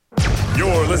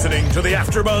You're listening to the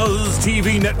AfterBuzz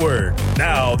TV Network,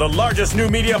 now the largest new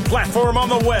media platform on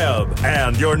the web,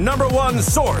 and your number one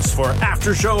source for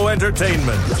after-show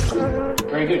entertainment.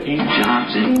 Very good, King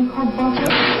Johnson.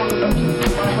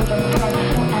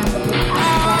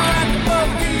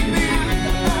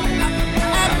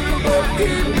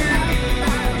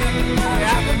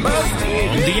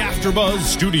 The AfterBuzz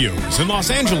Studios in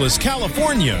Los Angeles,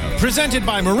 California, presented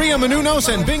by Maria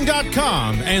Menounos and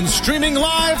Bing.com, and streaming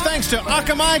live thanks to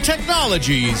Akamai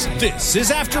Technologies. This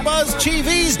is AfterBuzz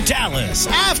TV's Dallas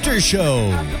After Show.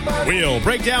 We'll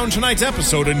break down tonight's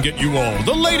episode and get you all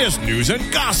the latest news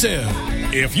and gossip.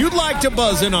 If you'd like to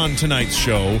buzz in on tonight's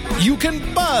show, you can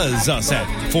buzz us at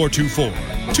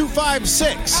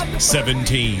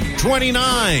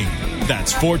 424-256-1729.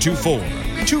 That's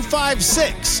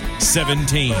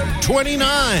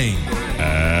 424-256-1729.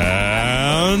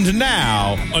 And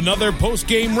now, another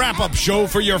post-game wrap-up show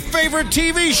for your favorite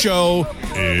TV show.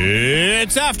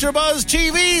 It's AfterBuzz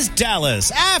TV's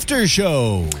Dallas After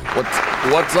Show.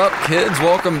 What's up, kids?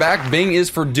 Welcome back. Bing is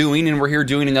for doing, and we're here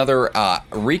doing another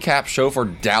recap show for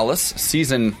Dallas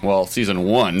season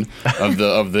 1 of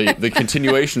the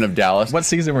continuation of Dallas. What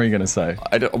season were you going to say?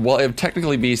 It would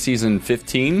technically be season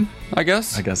 15, I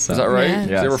guess. I guess so. Is that right? Yeah.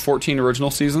 Yes. There were 14 original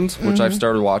seasons, which I've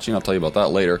started watching. I'll tell you about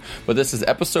that later. But this is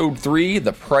episode 3,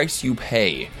 The Price You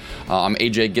Pay. I'm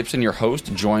AJ Gibson, your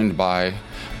host, joined by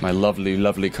my lovely,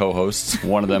 lovely co-hosts.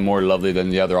 One of them more lovely than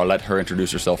the other. I'll let her introduce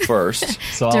herself first.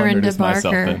 So I'll introduce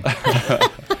myself then.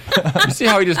 You see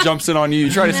how he just jumps in on you?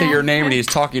 You try to say your name and he's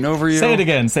talking over you? Say it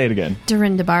again.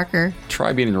 Dorinda Barker.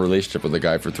 Try being in a relationship with a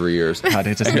guy for 3 years. God,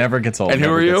 it just never gets old. And who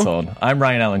are you? I'm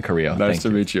Ryan Allen Carrillo. Nice to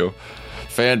meet you.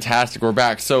 Fantastic. We're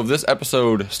back. So this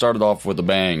episode started off with a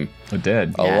bang. It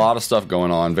did. A lot of stuff going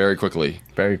on very quickly.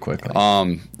 Very quickly.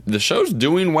 The show's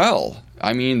doing well.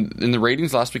 I mean, in the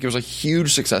ratings last week, it was a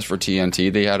huge success for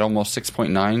TNT. They had almost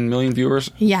 6.9 million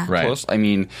viewers. Yeah. Right. Close. I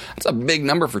mean, that's a big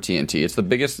number for TNT. It's the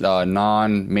biggest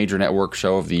non-major network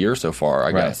show of the year so far,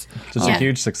 I guess. Just a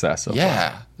huge success so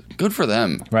Yeah. far. Good for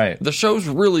them. Right. The show's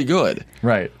really good.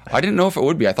 Right. I didn't know if it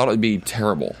would be. I thought it would be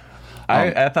terrible.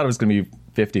 I thought it was going to be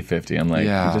 50-50. I'm like,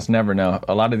 Yeah. you just never know.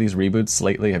 A lot of these reboots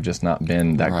lately have just not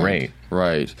been that great.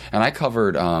 Right. And I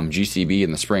covered GCB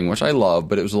in the spring, which I love,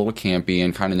 but it was a little campy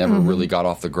and kind of never really got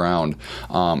off the ground.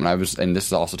 And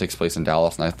this also takes place in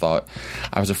Dallas, and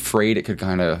I was afraid it could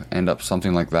kind of end up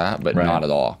something like that, but not at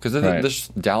all. Because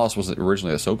Dallas was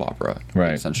originally a soap opera,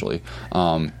 essentially.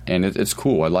 And it's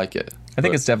cool. I like it. I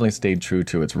think it's definitely stayed true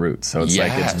to its roots. So it's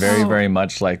like it's very, very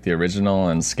much like the original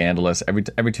and scandalous.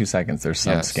 Every 2 seconds, there's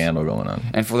some scandal going on.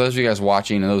 And for those of you guys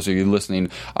watching and those of you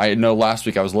listening, I know last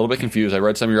week I was a little bit confused. I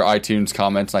read some of your iTunes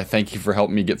comments, and I thank you for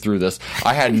helping me get through this.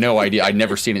 I had no idea. I'd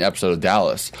never seen an episode of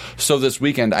Dallas. So this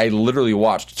weekend, I literally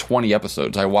watched 20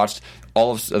 episodes. I watched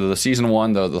all of the season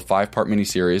 1, the 5-part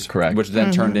miniseries, correct, which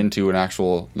then turned into an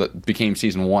actual that became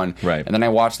season 1, right? And then I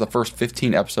watched the first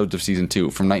 15 episodes of season 2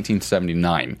 from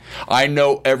 1979. I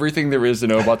know everything there is to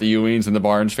know about the Ewings and the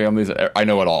Barnes families. I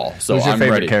know it all. So who's your I'm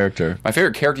favorite ready. character? My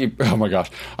favorite character. Oh my gosh,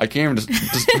 I can't even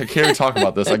I can't even talk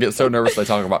about this. I get so nervous when I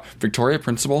talk about Victoria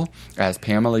Principal as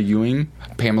Pamela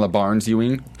Barnes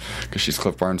Ewing, because she's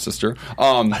Cliff Barnes' sister.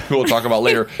 Who we'll talk about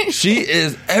later. She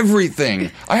is everything.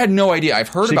 I had no idea. I've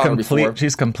heard about her before.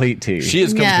 She's complete T. She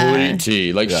is complete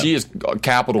T. She is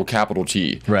capital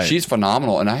T. Right. She's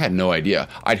phenomenal, and I had no idea.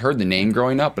 I'd heard the name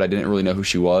growing up, but I didn't really know who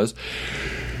she was.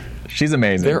 She's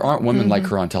amazing. There aren't women like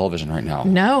her on television right now.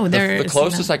 No, the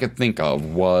closest I could think of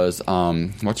was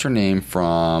what's her name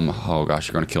from? Oh gosh,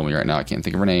 you're going to kill me right now. I can't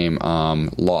think of her name.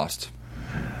 Lost.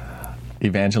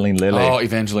 Evangeline Lilly. Oh,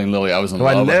 Evangeline Lilly. I was in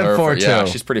love with her. Yeah,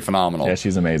 she's pretty phenomenal. Yeah,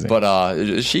 she's amazing.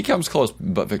 But she comes close.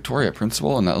 But Victoria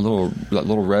Principal and that little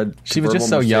red. She was just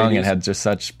so young and had just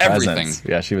such presence.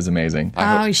 Everything. Yeah, she was amazing.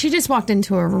 She just walked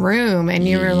into a room and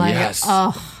you were like,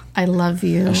 oh, I love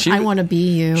you. I want to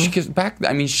be you. Because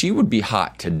she would be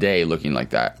hot today looking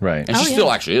like that. Right. And she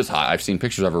still actually is hot. I've seen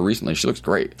pictures of her recently. She looks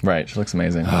great. Right. She looks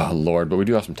amazing. Oh, Lord. But we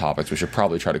do have some topics. We should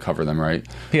probably try to cover them, right?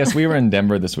 Yes, we were in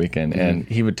Denver this weekend, and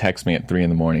he would text me at 3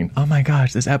 a.m. Oh, my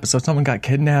gosh, this episode, someone got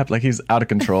kidnapped. Like, he's out of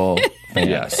control.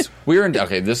 Yes. We were in...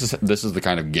 Okay, this is the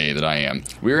kind of gay that I am.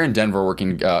 We were in Denver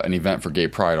working an event for Gay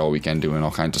Pride all weekend, doing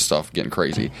all kinds of stuff, getting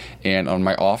crazy. And on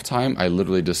my off time, I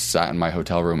literally just sat in my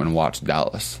hotel room and watched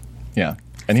Dallas. Yeah.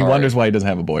 And he wonders why he doesn't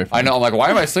have a boyfriend. I know. I'm like, why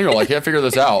am I single? I can't figure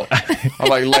this out. I'm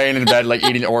like laying in bed, like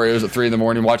eating Oreos at 3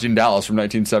 a.m. watching Dallas from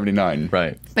 1979.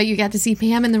 Right. But you got to see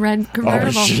Pam in the red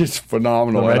convertible. Oh, she's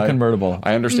phenomenal. The red convertible.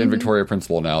 I understand Victoria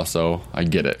Principal now, so I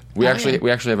get it. We actually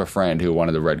have a friend who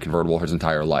wanted the red convertible his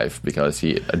entire life because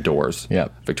he adores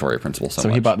Victoria Principal so much.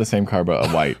 So he bought the same car, but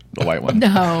the white one.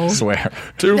 No. I swear.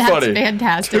 That's funny.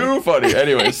 Fantastic. Too funny.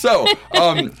 Anyway, so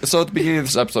at the beginning of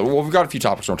this episode, well, we've got a few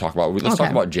topics we're going to talk about. Let's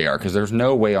talk about JR, because there's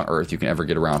no way on earth you can ever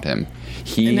get around him.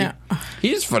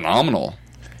 He's phenomenal.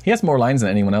 He has more lines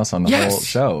than anyone else on the whole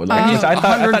show. Like, I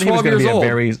thought he was going to be a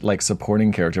very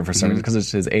supporting character for some reason because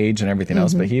it's his age and everything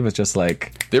else. But he was just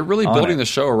like they're really building the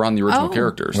show around the original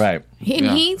characters, right?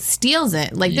 He steals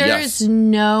it. Like there is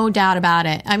no doubt about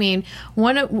it. I mean,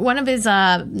 one of his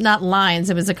not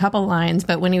lines. It was a couple lines,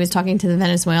 but when he was talking to the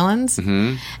Venezuelans,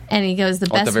 and he goes, "The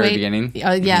best at the very way." Beginning?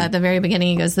 At the very beginning,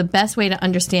 he goes, "The best way to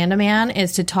understand a man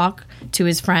is to talk to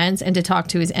his friends and to talk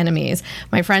to his enemies.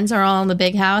 My friends are all in the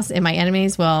big house, and my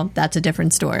enemies, well, that's a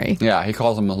different story." Yeah, he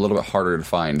calls them a little bit harder to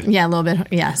find. Yeah, a little bit.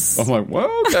 Yes. I'm like,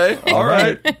 well, okay, all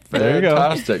right, there you go.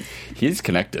 Fantastic. He's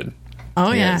connected.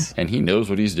 Oh yeah, and he knows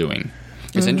what he's doing.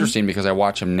 It's interesting because I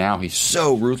watch him now. He's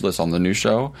so ruthless on the new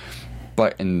show.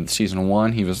 But in season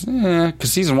 1, he was,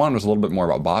 because season 1 was a little bit more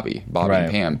about Bobby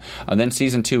and Pam. And then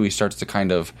season 2, he starts to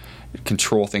kind of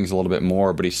control things a little bit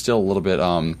more, but he's still a little bit,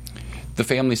 the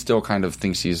family still kind of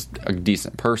thinks he's a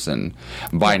decent person.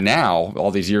 By now, all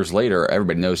these years later,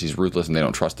 everybody knows he's ruthless and they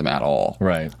don't trust him at all.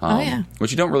 Right.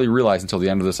 Which you don't really realize until the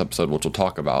end of this episode, which we'll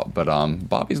talk about. But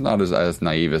Bobby's not as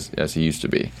naive as he used to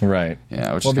be. Right.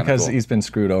 Yeah. Well, because he's been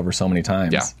screwed over so many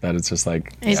times that it's just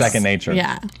like second nature.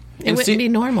 Yeah. It wouldn't be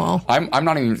normal. I'm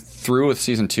not even through with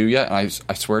season 2 yet, and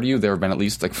I swear to you, there have been at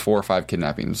least like 4 or 5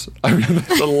 kidnappings. I mean,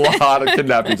 there's a lot of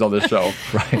kidnappings on this show.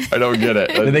 Right. I don't get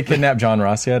it. Did they kidnap John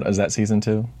Ross yet? Is that season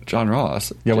 2? John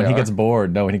Ross? Yeah, when he gets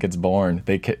bored. No, when he gets born,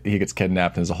 he gets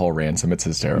kidnapped and there's a whole ransom. It's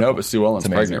hysterical. No, but Sue Ellen's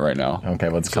pregnant right now. Okay,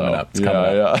 well, it's coming up. It's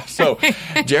coming up. So,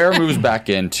 JR moves back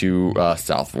into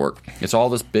South Fork. It's all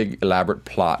this big, elaborate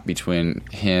plot between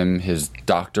him, his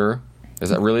doctor. Is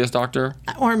that really his doctor?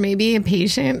 Or maybe a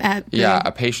patient at the,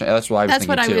 a patient. That's what I was thinking,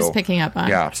 what too. I was picking up on.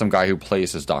 Yeah, some guy who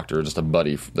plays his doctor, just a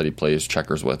buddy that he plays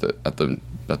checkers with at the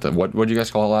what did you guys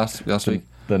call it last week?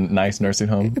 The nice nursing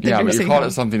home? Yeah, but you called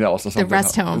it something else. The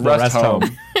rest home. The rest home.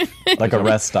 Like a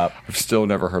rest stop. I've still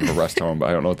never heard of a rest home, but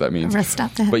I don't know what that means. A rest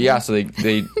stop. But yeah, so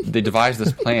they devised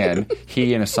this plan,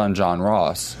 he and his son John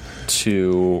Ross,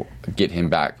 to get him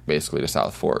back basically to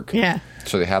South Fork. Yeah.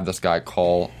 So they have this guy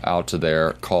call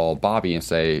Bobby and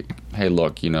say, hey,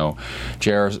 look,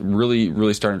 JR's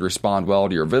really starting to respond well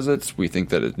to your visits. We think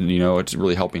that, it's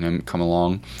really helping him come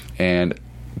along. And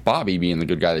Bobby, being the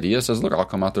good guy that he is, says, look, I'll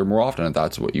come out there more often if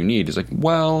that's what you need. He's like,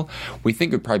 well, we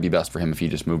think it would probably be best for him if he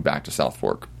just moved back to South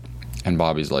Fork. And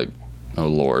Bobby's like, oh,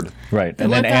 Lord. Right. The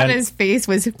look on his face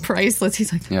was priceless.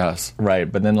 He's like, yes. Right.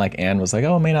 But then, Anne was like,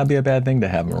 oh, it may not be a bad thing to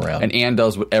have him around. And Anne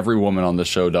does what every woman on the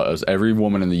show does. Every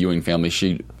woman in the Ewing family,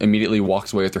 she immediately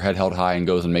walks away with her head held high and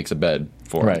goes and makes a bed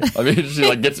for him. Right. I mean,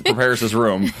 she prepares his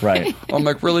room. Right. I'm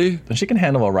like, really? And she can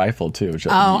handle a rifle, too. She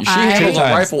handles a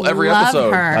rifle every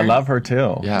episode. Her. I love her,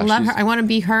 too. Yeah, love her. I want to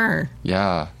be her.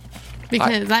 Yeah.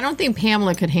 Because I don't think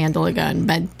Pamela could handle a gun,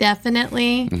 but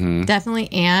definitely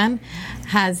Anne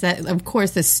has that. Of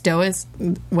course, the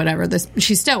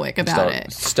she's stoic about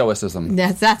it. Stoicism.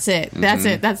 That's it. That's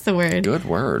it. That's the word. Good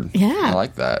word. Yeah, I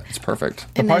like that. It's perfect.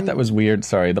 The part that was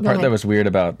weird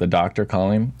about the doctor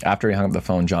calling after he hung up the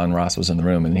phone, John Ross was in the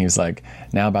room and he was like,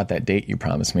 "Now about that date you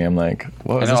promised me." I'm like,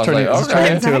 "What is this turning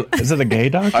into? Is it a gay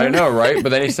doctor?" I know, right? But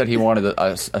then he said he wanted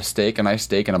a steak, a nice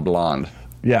steak, and a blonde.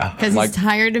 Yeah. Because he's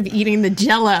tired of eating the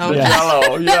Jell-O.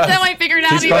 Jell-O, yes. That's how I figured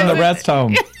out. He's from the rest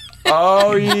home.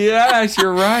 Oh, yes,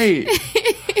 you're right.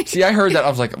 See, I heard that. I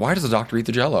was like, why does the doctor eat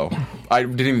the Jell-O? I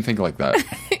didn't even think like that.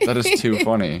 That is too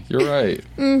funny. You're right.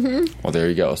 Mm-hmm. Well, there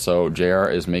you go. So JR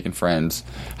is making friends,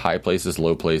 high places,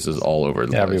 low places, all over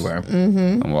the place. Everywhere.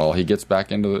 Mm-hmm. And well, he gets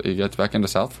back into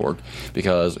South Fork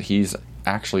because he's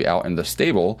actually out in the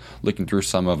stable looking through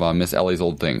some of Miss Ellie's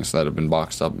old things that have been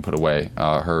boxed up and put away,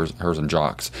 hers and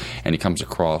Jock's, and he comes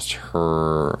across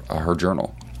her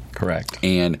journal. Correct.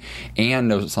 And Anne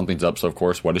knows that something's up, so of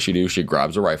course, what does she do? She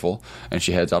grabs a rifle and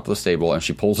she heads out to the stable and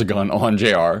she pulls a gun on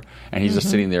JR, and he's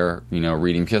just sitting there,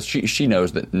 reading, because she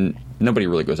knows that nobody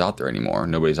really goes out there anymore.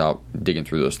 Nobody's out digging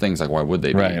through those things. Like, why would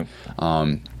they be? Right.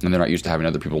 And they're not used to having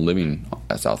other people living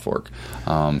at South Fork.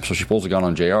 So she pulls a gun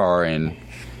on JR, and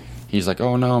he's like,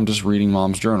 oh no, I'm just reading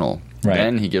Mom's journal. Right.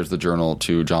 Then he gives the journal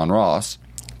to John Ross,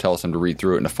 tells him to read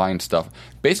through it and to find stuff.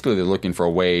 Basically, they're looking for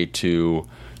a way to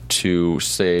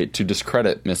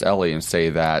discredit Miss Ellie and say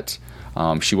that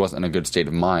she wasn't in a good state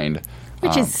of mind.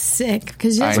 Which is sick,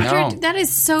 because that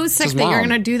is so sick that you're going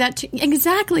to do that to...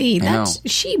 Exactly.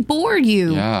 She bore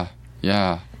you.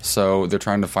 Yeah. So they're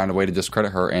trying to find a way to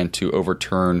discredit her and to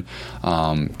overturn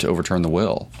the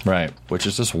will. Right. Which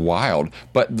is just wild.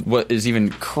 But what is even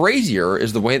crazier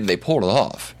is the way that they pulled it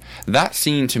off. That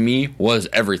scene, to me, was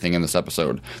everything in this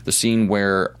episode. The scene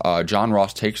where John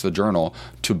Ross takes the journal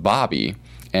to Bobby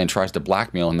and tries to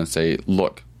blackmail him and say,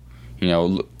 look,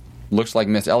 looks like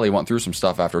Miss Ellie went through some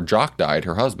stuff after Jock died,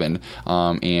 her husband,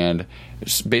 and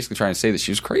basically trying to say that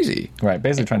she was crazy. Right,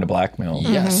 basically trying to blackmail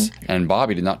him. Yes, and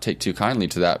Bobby did not take too kindly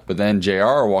to that. But then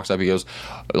JR walks up, he goes,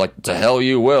 like, to hell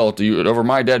you will, over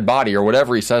my dead body, or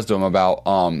whatever he says to him about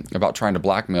trying to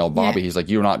blackmail Bobby. Yeah. He's like,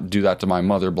 you will not do that to my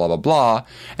mother, blah, blah, blah.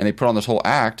 And they put on this whole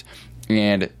act,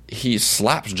 and he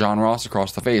slaps John Ross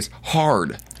across the face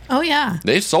hard. Oh, yeah.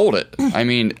 They sold it. I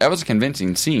mean, that was a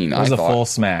convincing scene. It was a full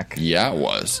smack. Yeah, it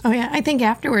was. Oh, yeah. I think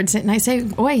afterwards, and I say,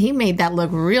 boy, he made that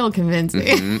look real convincing.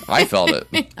 Mm-hmm. I felt it.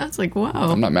 I was like, whoa.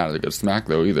 I'm not mad at a good smack,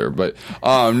 though, either. But,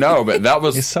 no, but that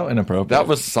was... It's so inappropriate. That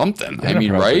was something. I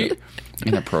mean, right?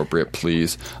 Inappropriate,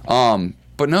 please.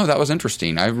 But no, that was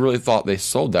interesting. I really thought they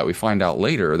sold that. We find out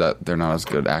later that they're not as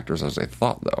good actors as they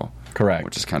thought, though. Correct.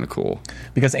 Which is kind of cool.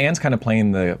 Because Anne's kind of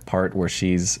playing the part where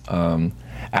she's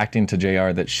acting to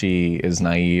JR that she is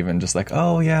naive and just like,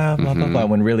 oh, yeah, blah, blah, blah,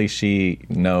 when really she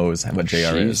knows what JR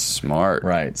is. She's smart.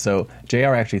 Right. So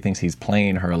JR actually thinks he's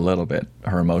playing her a little bit,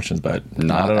 her emotions, but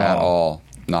not at all.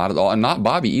 Not at all. And not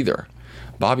Bobby either.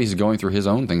 Bobby's going through his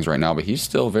own things right now, but he's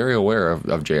still very aware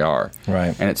of JR.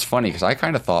 Right. And it's funny because I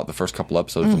kind of thought the first couple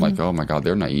episodes, I'm like, oh, my God,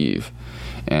 they're naive.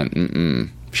 And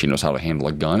she knows how to handle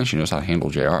a gun and she knows how to handle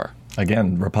JR.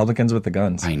 Again, Republicans with the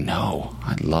guns. I know.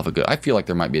 I love a good... I feel like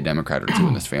there might be a Democrat or two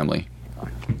in this family.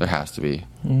 There has to be.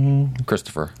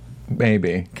 Christopher.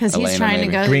 Maybe. Because he's trying to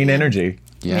go... Green energy.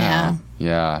 Yeah.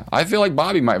 I feel like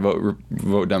Bobby might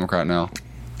vote Democrat now.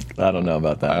 I don't know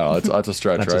about that. Oh, that's a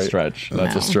stretch, that's right? That's a stretch.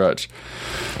 That's a stretch.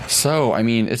 So, I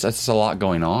mean, it's a lot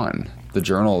going on. The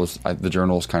journal is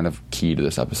kind of key to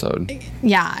this episode.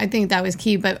 Yeah, I think that was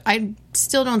key, but I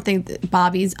still don't think that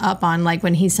Bobby's up on, like,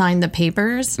 when he signed the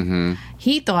papers.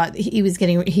 He thought he's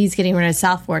getting rid of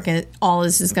South Fork and all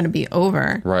this is going to be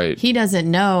over. Right. He doesn't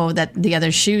know that the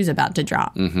other shoe's about to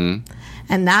drop. And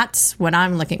that's what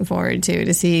I'm looking forward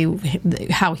to see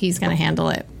how he's going to handle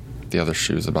it. The other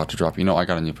shoe's about to drop. I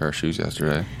got a new pair of shoes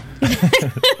yesterday.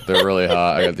 They're really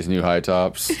hot. I got these new high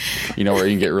tops. You know where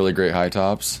you can get really great high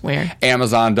tops? Where?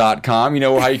 Amazon.com. You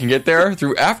know how you can get there?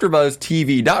 Through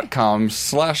AfterBuzzTV.com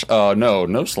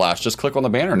 / just click on the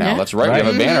banner now. Yeah. That's right. We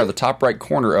have a banner at the top right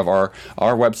corner of our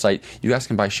website. You guys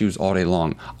can buy shoes all day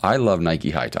long. I love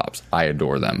Nike high tops. I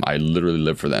adore them. I literally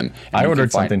live for them. I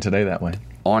ordered something today that way.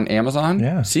 On Amazon?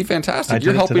 Yeah. See, fantastic.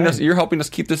 You're helping us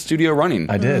keep this studio running.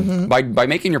 I did. By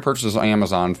making your purchases on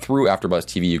Amazon through AfterBuzz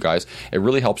TV, you guys, it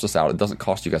really helps us out. It doesn't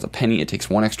cost you guys a penny. It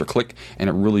takes one extra click, and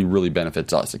it really, really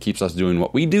benefits us. It keeps us doing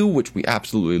what we do, which we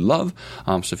absolutely love.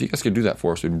 So if you guys could do that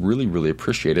for us, we'd really, really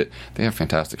appreciate it. They have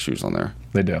fantastic shoes on there.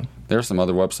 They do. There are some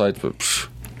other websites, but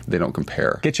they don't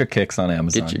compare. Get your kicks on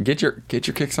Amazon. Get your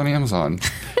kicks on Amazon.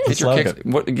 Get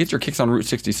your kicks on Route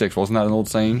 66. Wasn't that an old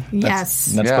saying? Yes.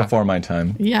 That's before my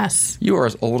time. Yes. You are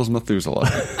as old as Methuselah.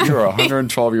 You are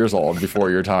 112 years old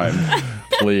before your time.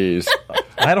 Please.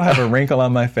 I don't have a wrinkle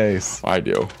on my face. I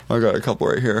do. I got a couple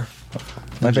right here.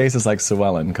 My face is like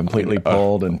Llewellyn, completely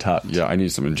pulled and tucked. Yeah, I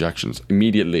need some injections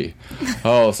immediately.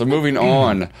 Oh, so moving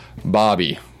on,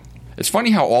 Bobby. It's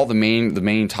funny how all the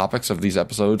main topics of these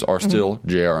episodes are still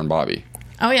JR and Bobby.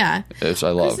 Oh, yeah. Which I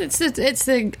love. It's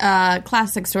the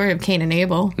classic story of Cain and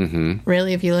Abel,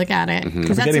 really, if you look at it.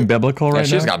 Is it getting biblical right now?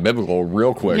 She just got biblical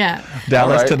real quick. Yeah.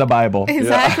 Dallas to the Bible.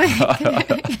 Exactly. Yeah.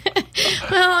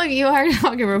 Well, you are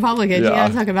talking Republican. You got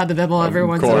to talk about the Bible every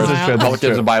once in a while.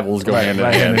 Republicans and Bibles go hand in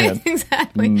hand.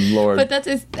 Exactly. Lord. But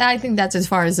I think that's as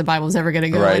far as the Bible's ever going to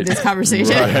go in this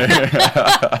conversation.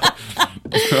 Right.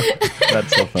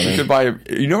 That's so funny. You could buy.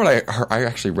 You know what I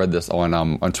actually read this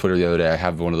on Twitter the other day. I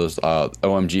have one of those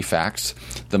OMG facts.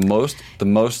 The most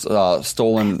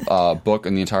stolen book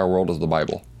in the entire world is the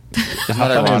Bible. Isn't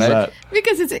that ironic?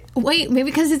 Because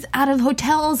it's out of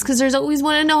hotels. Because there's always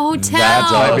one in a hotel. That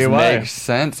does make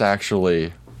sense,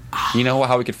 actually. You know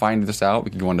how we could find this out?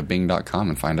 We could go on to Bing.com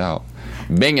and find out.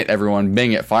 Bing it, everyone.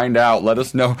 Bing it. Find out. Let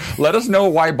us know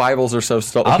why Bibles are so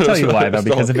stolen. I'll tell you why, though,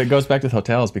 because if it goes back to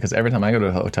hotels, because every time I go to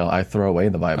a hotel, I throw away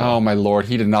the Bible. Oh, my Lord.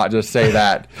 He did not just say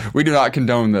that. We do not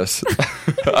condone this.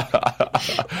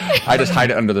 I just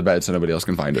hide it under the bed so nobody else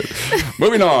can find it.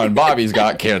 Moving on, Bobby's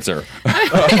got cancer.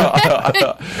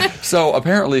 So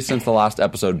apparently, since the last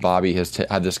episode, Bobby has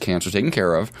had this cancer taken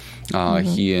care of.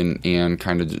 He and Anne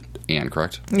Anne,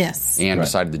 correct? Yes. Anne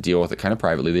decided to deal with it kind of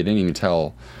privately. They didn't even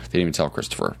tell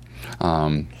Christopher.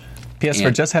 P.S.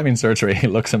 For just having surgery, he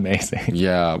looks amazing.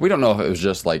 Yeah, we don't know if it was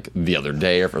just like the other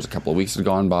day or if it was a couple of weeks had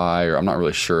gone by, or I'm not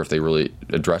really sure if they really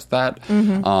addressed that.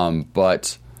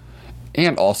 But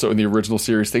and also in the original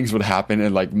series, things would happen,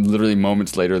 and like literally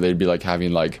moments later, they'd be like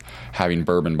having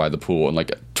bourbon by the pool, and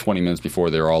like 20 minutes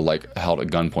before, they were all like held at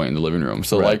gunpoint in the living room.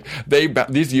 So like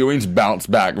these viewings bounce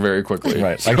back very quickly.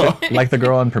 Right, like the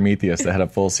girl on Prometheus that had a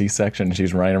full C-section, and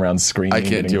she's running around screaming. I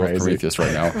can't deal with Prometheus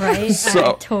right now. Right,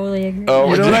 so, I totally agree.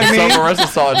 Oh, you know what I mean? So Marissa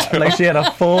saw it too. Like she had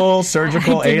a full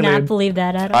surgical alien. I did not believe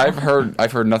that at all.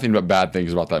 I've heard nothing but bad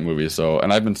things about that movie. So,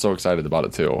 and I've been so excited about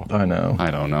it too. I know. I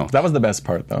don't know. That was the best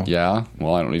part, though. Yeah.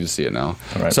 Well, I don't need to see it now.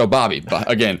 All right. So Bobby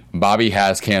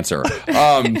has cancer.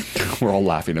 We're all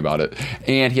laughing about it,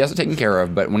 and he has it taken care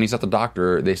of. But when he's at the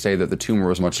doctor, they say that the tumor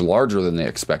was much larger than they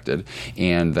expected,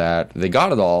 and that they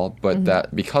got it all, but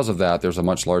that because of that, there's a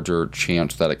much larger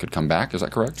chance that it could come back. Is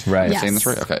that correct? Right. Am I saying this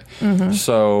right? Okay.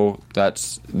 So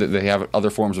they have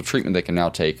other forms of treatment they can now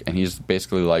take, and he's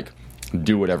basically like,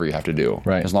 do whatever you have to do.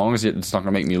 Right. As long as it's not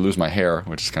going to make me lose my hair,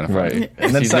 which is kind of funny. Right.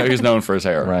 And then he's known for his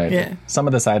hair. Right. Yeah. Some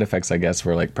of the side effects, I guess,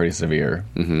 were like pretty severe.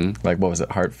 Like, what was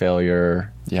it? Heart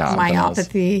failure. Yeah.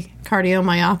 Myopathy.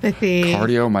 Cardiomyopathy.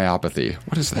 Cardiomyopathy.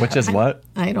 What is that? Which is what?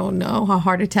 I don't know. A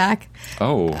heart attack.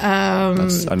 Oh.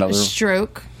 That's another.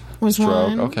 Stroke was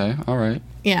one. Okay. All right.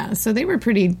 Yeah. So they were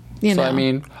pretty, you know. So, I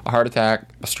mean, a heart attack,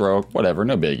 a stroke, whatever.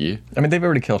 No biggie. I mean, they've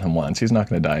already killed him once. He's not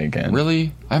going to die again.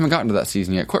 Really? I haven't gotten to that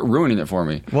season yet. Quit ruining it for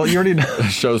me. Well, you already know. The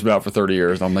show's been out for 30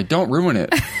 years. I'm like, don't ruin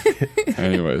it.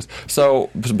 Anyways.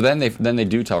 So, but then they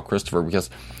do tell Christopher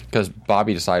because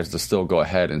Bobby decides to still go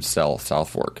ahead and sell South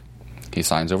Fork. He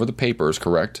signs over the papers,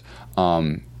 correct?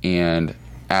 And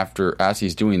as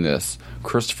he's doing this,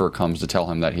 Christopher comes to tell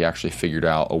him that he actually figured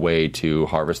out a way to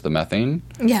harvest the methane.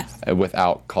 Yes.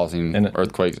 Without causing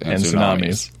earthquakes and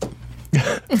tsunamis.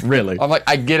 Really? I'm like,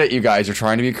 I get it, you guys. You're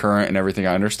trying to be current and everything.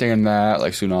 I understand that.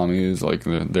 Like, tsunamis, like,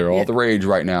 they're all the rage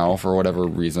right now for whatever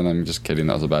reason. I'm just kidding.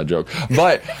 That was a bad joke.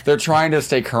 But they're trying to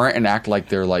stay current and act like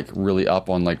they're, like, really up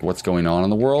on, like, what's going on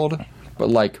in the world. But,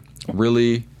 like,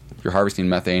 really, you're harvesting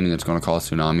methane and it's going to cause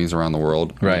tsunamis around the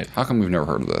world. Right. Like, how come we've never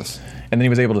heard of this? And then he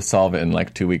was able to solve it in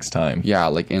like 2 weeks' time. Yeah,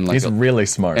 like in like he's really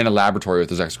smart. In a laboratory with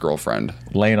his ex-girlfriend,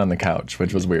 laying on the couch,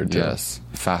 which was weird too. Yes,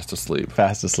 fast asleep.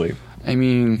 I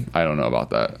mean, I don't know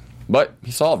about that, but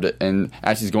he solved it. And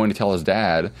as he's going to tell his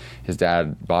dad,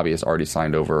 Bobby has already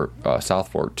signed over South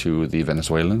Fork to the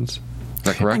Venezuelans. Is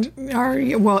that correct?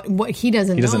 What he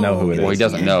doesn't know who it is. Well, he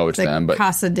doesn't know it's them, but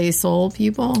Casa de Sol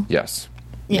people. Yes.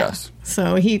 Yeah. Yes.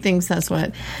 So he thinks that's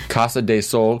what. Casa de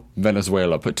Sol,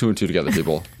 Venezuela. Put two and two together,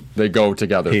 people. They go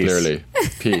together, clearly.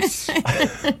 Peace.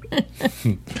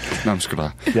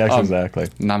 Namaskar. Yeah, exactly.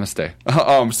 Namaste.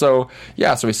 So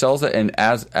he sells it, and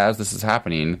as this is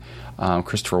happening,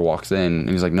 Christopher walks in, and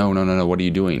he's like, no, what are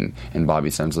you doing? And Bobby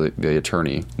sends the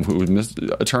attorney.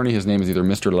 Attorney, his name is either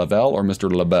Mr. Lavelle or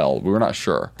Mr. LaBelle. We were not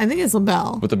sure. I think it's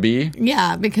LaBelle. With a B?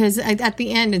 Yeah, because at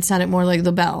the end it sounded more like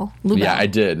LaBelle. Yeah, I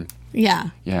did.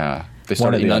 Yeah. Yeah. They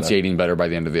started enunciating better by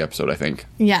the end of the episode, I think.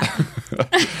 Yeah.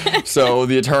 So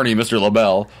the attorney, Mr.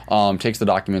 LaBelle, takes the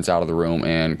documents out of the room,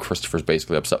 and Christopher's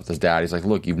basically upset with his dad. He's like,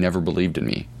 look, you've never believed in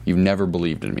me. You've never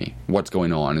believed in me. What's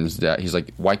going on? And his dad, he's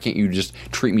like, why can't you just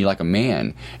treat me like a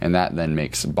man? And that then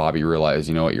makes Bobby realize,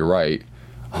 you know what, you're right.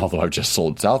 Although I've just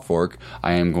sold South Fork,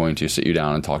 I am going to sit you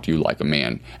down and talk to you like a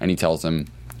man. And he tells him,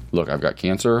 look, I've got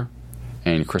cancer.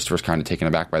 And Christopher's kind of taken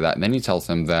aback by that. And then he tells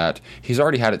him that he's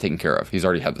already had it taken care of. He's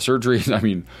already had the surgery. I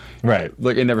mean, right.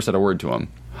 Like, it never said a word to him.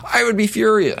 I would be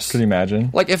furious. Can you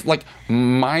imagine? Like, if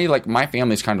my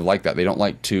family's kind of like that. They don't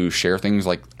like to share things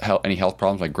like any health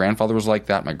problems. My grandfather was like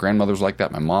that. My grandmother was like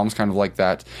that. My mom's kind of like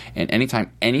that. And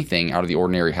anytime anything out of the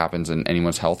ordinary happens in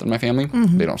anyone's health in my family,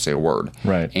 they don't say a word.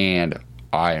 Right. And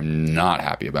I am not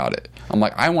happy about it. I'm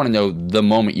like, I want to know the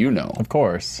moment you know. Of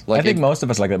course. Like, I think most of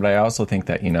us like that, but I also think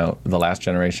that, the last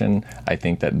generation, I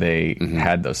think that they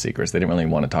had those secrets. They didn't really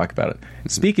want to talk about it.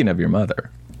 Speaking of your mother.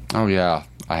 Oh, yeah.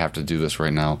 I have to do this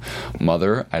right now.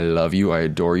 Mother, I love you. I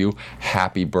adore you.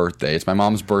 Happy birthday. It's my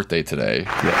mom's birthday today.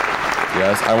 Yeah.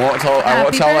 Yes, I won't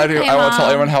tell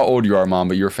anyone how old you are, Mom,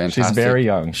 but you're fantastic. She's very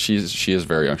young. She is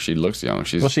very young. She looks young.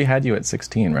 Well, she had you at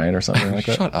 16, right, or something like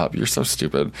that. Shut up! You're so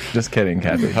stupid. Just kidding,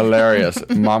 Kathy. Hilarious,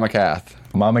 Mama Kath.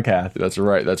 Mama Kath. That's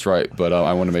right. But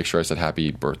I want to make sure I said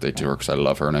happy birthday to her because I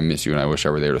love her and I miss you and I wish I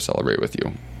were there to celebrate with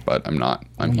you. But I'm not.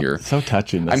 I'm here. So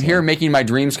touching. I'm here making my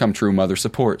dreams come true, Mother.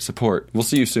 Support. We'll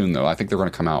see you soon, though. I think they're going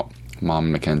to come out. Mom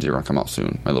and Mackenzie are going to come out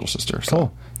soon. My little sister. So.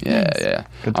 Cool. Yeah.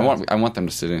 I want them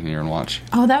to sit in here and watch.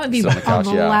 Oh, that would be a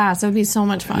blast. That would be so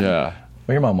much fun. Yeah.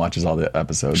 Well, your mom watches all the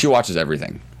episodes. She watches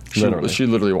everything. She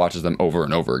literally watches them over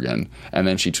and over again, and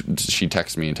then she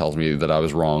texts me and tells me that I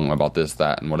was wrong about this,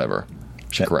 that, and whatever.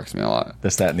 She corrects me a lot.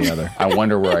 This, that, and the other. I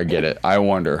wonder where I get it. I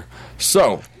wonder.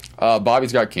 So,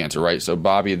 Bobby's got cancer, right? So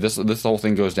Bobby, this whole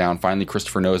thing goes down. Finally,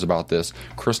 Christopher knows about this.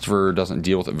 Christopher doesn't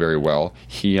deal with it very well.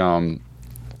 He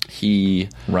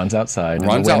runs outside. In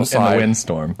the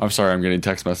windstorm. I'm sorry, I'm getting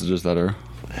text messages that are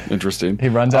interesting. He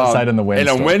runs outside in the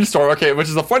windstorm. In a windstorm, okay, which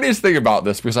is the funniest thing about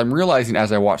this, because I'm realizing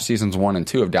as I watch seasons 1 and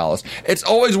 2 of Dallas, it's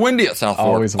always windy at South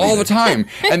Fork. All the time.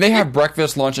 And they have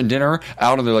breakfast, lunch, and dinner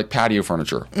out on their patio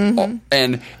furniture. Mm-hmm.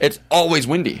 And it's always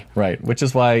windy. Right, which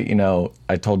is why,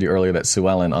 I told you earlier that Sue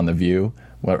Ellen on The View,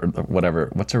 whatever,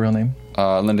 what's her real name?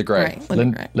 Linda Gray. Right,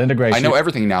 Linda Gray. I know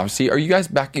everything now. See, are you guys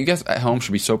back? You guys at home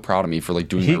should be so proud of me for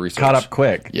doing the research. He caught up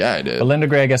quick. Yeah, I did. But Linda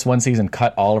Gray, I guess, one season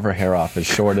cut all of her hair off as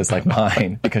short as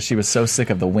mine because she was so sick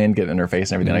of the wind getting in her face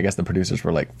and everything. Mm-hmm. I guess the producers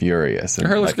were furious. Her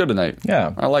hair looks good tonight.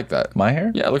 Yeah, I like that. My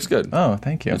hair? Yeah, it looks good. Oh,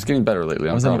 thank you. It's getting better lately.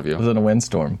 I'm proud of you. It was in a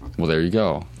windstorm. Well, there you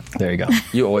go. There you go.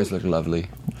 You always look lovely.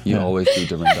 You always do,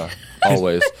 Dorinda.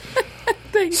 Always.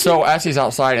 So as he's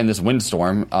outside in this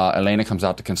windstorm, Elena comes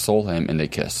out to console him, and they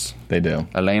kiss. They do.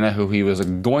 Elena, who he was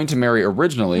going to marry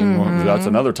originally, that's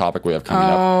another topic we have coming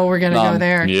up. Oh, we're going to go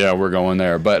there. Yeah, we're going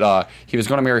there. But he was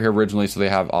going to marry her originally, so they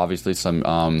have obviously some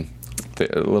a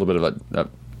little bit of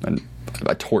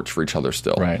a torch for each other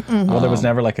still. Right. Mm-hmm. Well, there was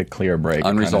never a clear break.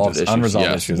 Unresolved issues.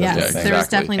 Unresolved issues. Yes, exactly. there was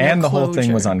definitely no And the closure. whole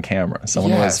thing was on camera.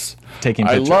 Someone was taking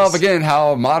pictures. I love, again,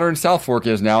 how modern South Fork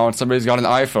is now, and somebody's got an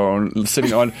iPhone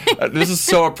sitting on... this is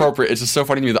so appropriate. It's just so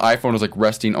funny to me. The iPhone was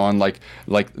resting on the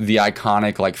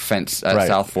iconic fence at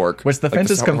South Fork. Which the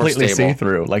fence is completely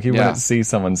see-through. You wouldn't see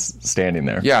someone standing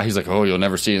there. Yeah, he's oh, you'll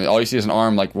never see it. All you see is an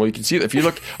arm. Well, you can see... If you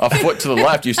look a foot to the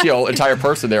left, you see an entire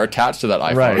person there attached to that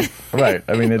iPhone. Right.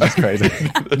 I mean, it's crazy.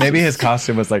 Maybe his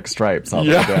costume was stripes all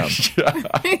the way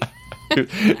down.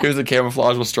 It was a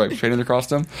camouflage with stripes painted across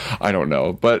him. I don't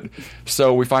know. But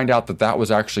so we find out that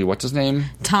was actually, what's his name?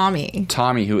 Tommy.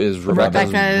 Tommy, who is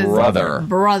Rebecca's brother.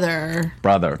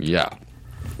 Brother. Yeah.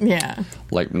 Yeah.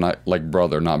 Not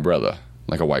brother, not brother.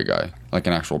 Like a white guy. Like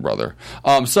an actual brother.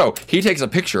 So he takes a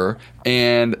picture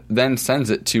and then sends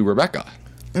it to Rebecca.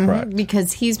 Mm-hmm,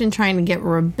 because he's been trying to get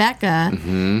Rebecca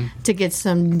to get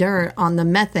some dirt on the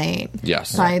methane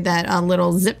by that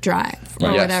little zip drive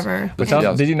or whatever. But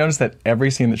did you notice that every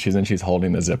scene that she's in, she's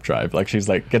holding the zip drive? She's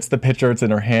gets the picture, it's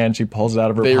in her hand, she pulls it out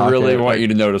of her pocket. They really want you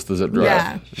to notice the zip drive.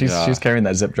 Yeah. She's carrying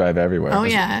that zip drive everywhere. Oh,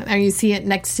 yeah. Or you see it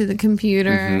next to the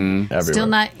computer. Everywhere. Still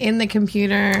not in the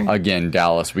computer. Again,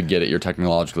 Dallas, we get it. You're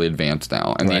technologically advanced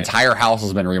now. And the entire house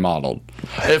has been remodeled.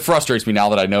 It frustrates me now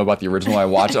that I know about the original. I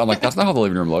watch it. I'm that's not how the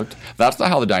living room looked. That's not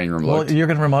how the dining room looked. Well, you're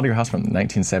going to remodel your house from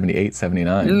 1978,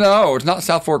 79. No, it's not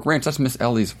South Fork Ranch. That's Miss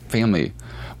Ellie's family.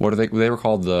 What are they? They were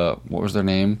called what was their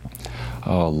name?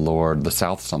 Oh, Lord. The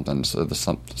South something. So the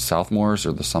Southmores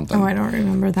or the something. Oh, I don't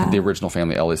remember that. The original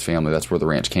family, Ellie's family, that's where the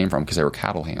ranch came from because they were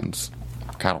cattle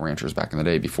ranchers back in the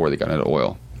day before they got into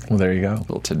oil. Well, there you go. A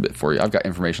little tidbit for you. I've got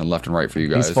information left and right for you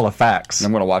guys. He's full of facts. And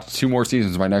I'm going to watch 2 more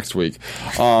seasons by next week.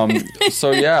 So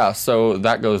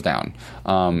that goes down.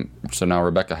 So now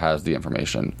Rebecca has the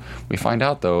information. We find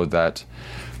out, though, that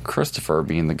Christopher,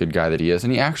 being the good guy that he is,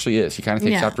 and he actually is, he kind of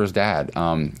takes after his dad.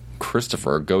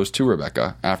 Christopher goes to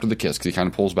Rebecca after the kiss because he kind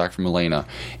of pulls back from Elena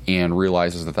and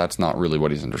realizes that that's not really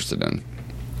what he's interested in.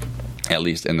 At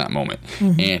least in that moment.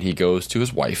 Mm-hmm. And he goes to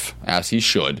his wife, as he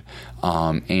should,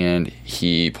 and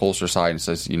he pulls her aside and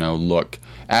says, look,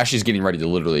 as she's getting ready to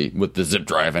literally, with the zip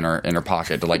drive in her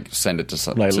pocket, to send it to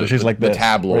the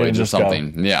tabloids or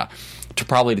something. Go. Yeah.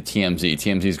 Probably to TMZ.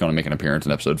 TMZ is going to make an appearance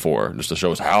in episode 4 just to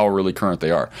show us how really current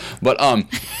they are. But,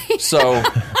 so...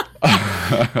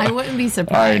 I wouldn't be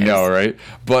surprised. I know, right?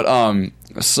 But,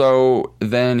 so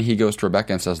then he goes to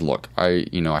Rebecca and says, look, I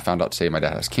found out today my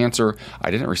dad has cancer. I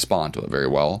didn't respond to it very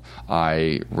well.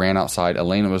 I ran outside.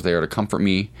 Elena was there to comfort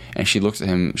me. And she looks at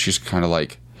him. She's kind of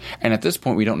and at this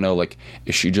point, we don't know,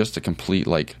 is she just a complete,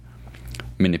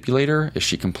 manipulator? Is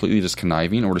she completely just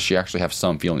conniving, or does she actually have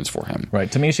some feelings for him?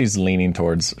 Right. To me, she's leaning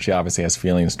towards, she obviously has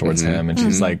feelings towards him, and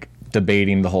she's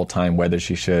debating the whole time whether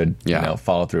she should,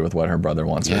 follow through with what her brother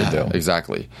wants her to do.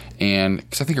 Exactly. And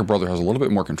because I think her brother has a little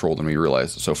bit more control than we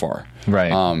realize so far.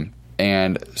 Right.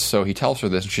 And so he tells her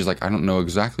this, and she's like, I don't know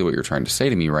exactly what you're trying to say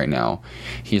to me right now.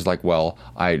 He's like, well,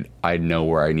 I know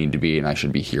where I need to be, and I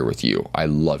should be here with you. I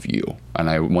love you, and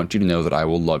I want you to know that I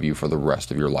will love you for the rest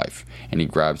of your life. And he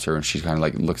grabs her, and she kind of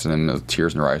like looks at him with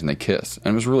tears in her eyes, and they kiss.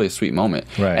 And it was really a sweet moment.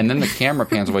 Right. And then the camera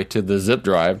pans away to the zip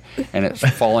drive, and it's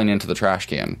falling into the trash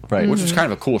can, right. Which is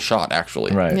kind of a cool shot,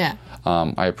 actually. Right. Yeah.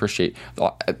 I appreciate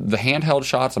the handheld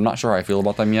shots. I'm not sure how I feel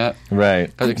about them yet.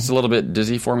 Right. It's a little bit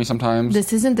dizzy for me sometimes.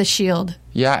 This isn't The Shield.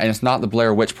 Yeah, and it's not the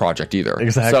Blair Witch Project either.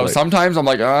 Exactly. So sometimes I'm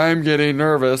like, I'm getting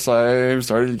nervous. I'm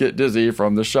starting to get dizzy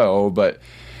from the show, but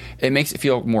it makes it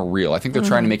feel more real. I think they're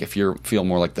trying to make it feel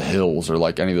more like The Hills or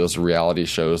like any of those reality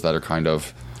shows that are kind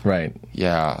of... Right.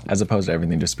 Yeah. As opposed to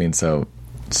everything just being so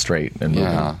straight and moving.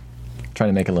 Yeah. Trying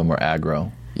to make it a little more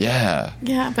aggro. Yeah.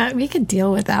 Yeah, but we could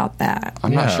deal without that.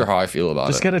 I'm not sure how I feel about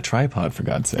it. Just get a tripod, for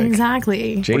God's sake.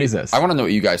 Exactly. Jesus. I want to know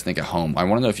what you guys think at home. I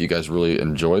want to know if you guys really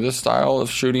enjoy this style of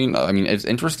shooting. I mean, it's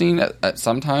interesting at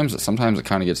sometimes. Sometimes it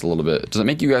kind of gets a little bit... Does it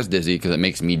make you guys dizzy? Because it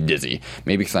makes me dizzy.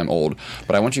 Maybe because I'm old.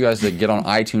 But I want you guys to get on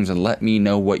iTunes and let me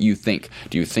know what you think.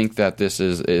 Do you think that this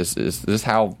is this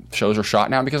how shows are shot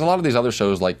now? Because a lot of these other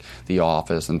shows like The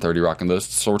Office and 30 Rock and those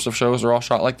sorts of shows are all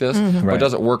shot like this. Mm-hmm. But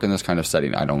does it work in this kind of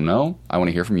setting? I don't know. I want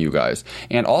to hear from you guys.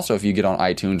 And also, if you get on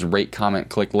iTunes, rate, comment,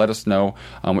 click, let us know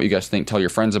what you guys think. Tell your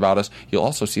friends about us. You'll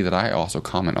also see that I also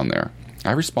comment on there.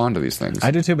 I respond to these things. I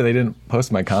do too, but they didn't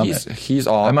post my comment. He's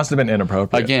off. I must have been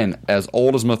inappropriate. Again, as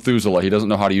old as Methuselah, he doesn't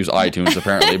know how to use iTunes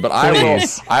apparently. But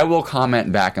I will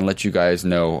comment back and let you guys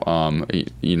know,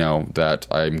 that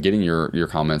I'm getting your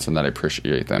comments and that I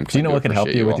appreciate them. Do you know what can help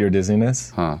you with your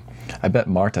dizziness? Huh? I bet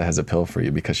Marta has a pill for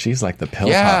you because she's like the pill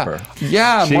popper.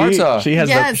 Yeah, Marta. She has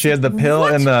the pill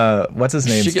in the what's his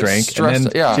name's drink, stressed, and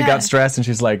then she got stressed and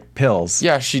she's like pills.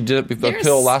 Yeah, she did the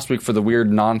pill last week for the weird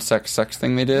non-sex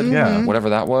thing they did. Yeah,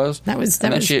 whatever that was. And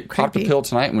then she popped a pill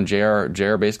tonight when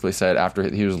JR basically said after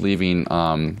he was leaving.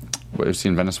 Was he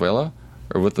in Venezuela?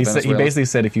 Or with the he basically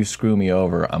said, if you screw me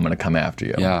over, I'm going to come after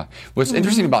you. Yeah. What's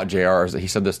interesting about JR is that he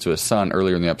said this to his son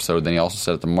earlier in the episode. Then he also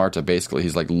said it to Marta. Basically,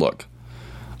 he's like, look,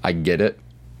 I get it.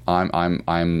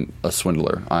 I'm a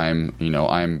swindler. I'm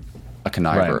a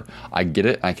conniver. Right. I get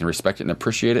it. I can respect it and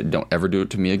appreciate it. Don't ever do it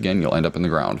to me again. You'll end up in the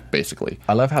ground, basically.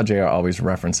 I love how JR always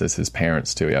references his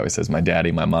parents, too. He always says, my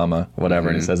daddy, my mama, whatever.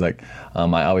 Mm-hmm. And he says, like,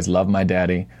 I always loved my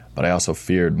daddy, but I also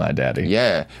feared my daddy.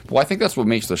 Yeah. Well, I think that's what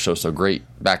makes the show so great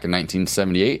back in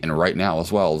 1978 and right now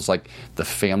as well. It's like the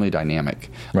family dynamic.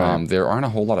 Right. There aren't a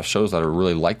whole lot of shows that are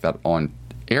really like that on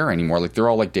air anymore. Like they're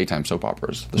all like daytime soap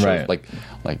operas. The shows, like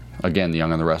again, The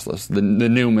Young and the Restless, the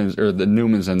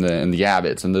Newmans and the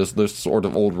Abbotts and those sort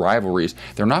of old rivalries.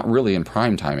 They're not really in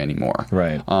prime time anymore.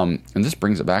 Right. And this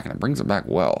brings it back, and it brings it back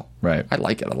well. Right. I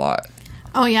like it a lot.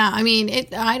 Oh yeah. I mean,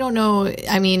 I don't know.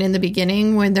 I mean, in the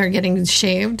beginning when they're getting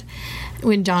shaved,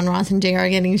 when John Ross and JR are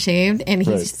getting shaved, and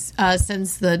he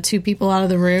sends the two people out of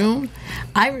the room,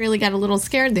 I really got a little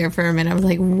scared there for a minute. I was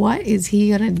like, what is he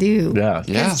going to do? Yeah.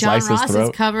 Because John Ross is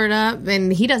covered up,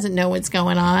 and he doesn't know what's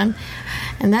going on.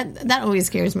 And that always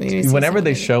scares me. Whenever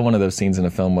they show one of those scenes in a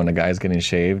film when a guy's getting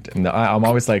shaved, and I'm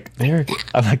always like,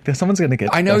 someone's going to get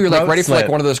I know, you're like ready for like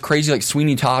one of those crazy like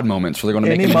Sweeney Todd moments where they're going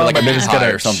to make him into like a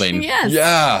vampire or something. Yes.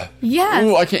 Yeah. Yes.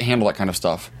 Ooh, I can't handle that kind of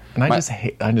stuff. And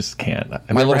I just can't.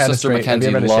 My little sister Mackenzie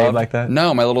loved like that.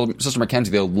 No, my little sister Mackenzie,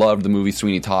 they loved the movie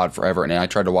Sweeney Todd forever, and I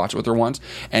tried to watch it with her once,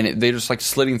 and they just like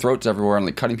slitting throats everywhere and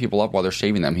like cutting people up while they're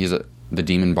shaving them. He's the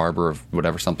demon barber of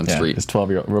whatever street. It's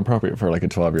 12-year-old, appropriate for like a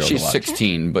 12-year-old. She's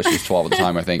 16, but she's 12 at the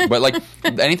time, I think. But like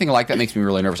anything like that makes me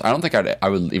really nervous. I don't think I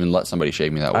would even let somebody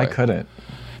shave me that way. I couldn't.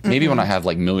 Maybe when I have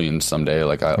like millions someday,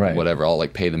 like whatever, I'll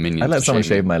like pay the minions. I'd let someone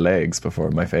shave my legs before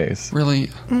my face. Really?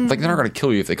 Like they're not going to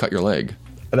kill you if they cut your leg.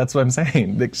 That's what I'm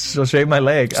saying. She'll shave my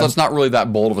leg. So it's not really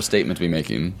that bold of a statement to be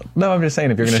making. No, I'm just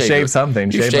saying if you're going to shave something,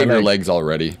 shave your legs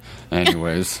already.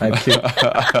 Anyways. I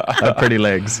have pretty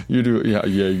legs. You do, yeah.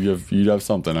 You have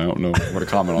something. I don't know what to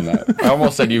comment on that. I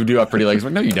almost said you do have pretty legs.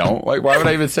 I'm like, no, you don't. Like, why would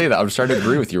I even say that? I'm just trying to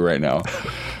agree with you right now.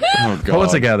 Oh, God. Pull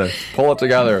it together. Pull it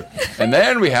together. And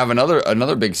then we have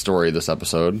another big story this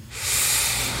episode.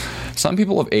 Some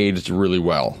people have aged really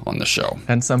well on the show.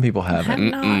 And some people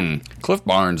haven't. Cliff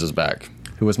Barnes is back.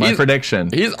 Who was my prediction.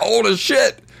 He's old as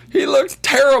shit. He looks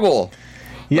terrible.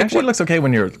 He actually looks okay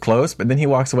when you're close, but then he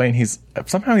walks away and he's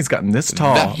gotten this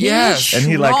tall. Yes. And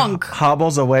he like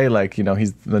hobbles away like,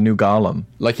 he's the new Gollum.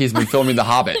 Like he's been filming The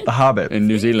Hobbit. The Hobbit. In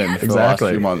New Zealand for the last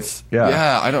few months. Yeah.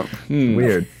 Yeah, I don't...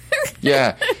 Weird.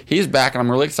 Yeah, he's back, and I'm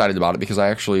really excited about it because I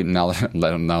actually now that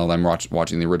I'm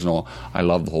watching the original, I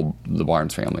love the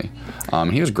Barnes family.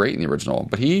 He was great in the original,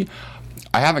 but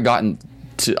I haven't gotten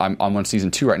to. I'm on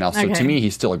season 2 right now, so to me,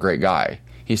 he's still a great guy.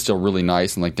 He's still really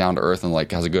nice and like down to earth and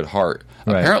like has a good heart.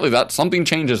 Right. Apparently, that something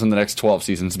changes in the next 12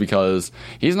 seasons because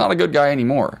he's not a good guy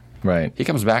anymore. Right. He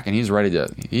comes back and he's ready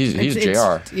to. He's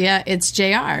JR. It's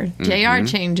JR. JR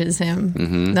changes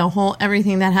him. The whole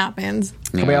everything that happens.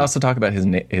 Yeah. Can we also talk about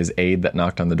his aide that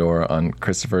knocked on the door on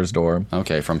Christopher's door?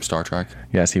 Okay, from Star Trek.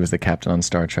 Yes, he was the captain on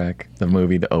Star Trek. The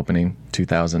movie, the opening,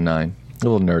 2009. A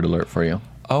little nerd alert for you.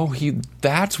 Oh,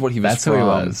 that's what he was. That's from. who he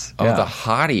was. Oh, the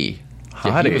hottie.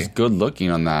 Yeah, he was good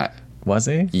looking on that. Was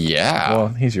he? Yeah. Well,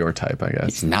 he's your type, I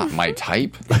guess. He's not my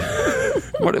type.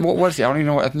 What is he? I don't even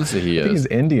know what ethnicity he is. I think he's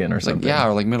Indian or something.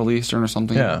 Or like Middle Eastern or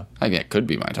something. Yeah. I mean, it could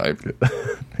be my type.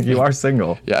 You are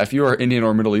single. Yeah, if you are Indian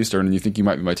or Middle Eastern and you think you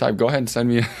might be my type, go ahead and send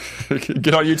me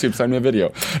get on YouTube, send me a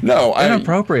video. No,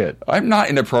 inappropriate. I'm not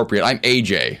inappropriate. I'm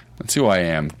AJ. That's who I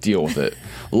am. Deal with it.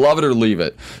 Love it or leave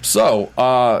it. So,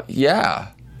 yeah.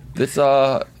 This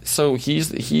so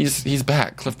he's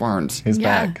back, Cliff Barnes. He's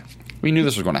back. We knew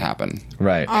this was going to happen.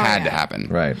 Right. Had to happen.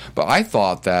 Right. But I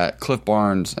thought that Cliff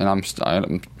Barnes, and I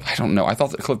don't know, I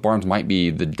thought that Cliff Barnes might be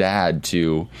the dad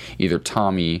to either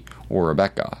Tommy or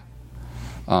Rebecca.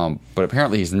 But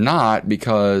apparently he's not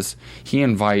because he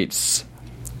invites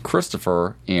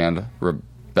Christopher and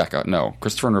Rebecca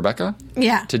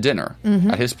to dinner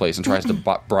at his place and tries to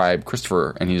bribe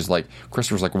Christopher. And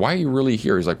Christopher's like, why are you really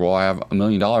here? He's like, well, I have $1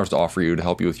 million to offer you to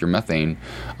help you with your methane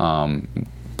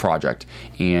project.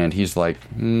 And he's like,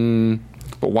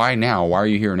 but why now? Why are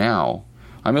you here now?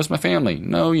 I miss my family.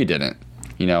 No, you didn't.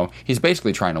 He's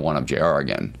basically trying to one-up JR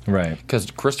again. Right. Because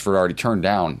Christopher already turned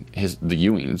down the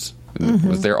Ewings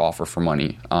with their offer for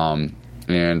money.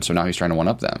 And so now he's trying to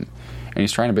one-up them. And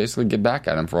he's trying to basically get back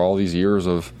at him for all these years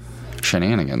of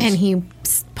shenanigans. And he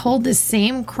pulled the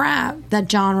same crap that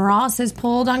John Ross has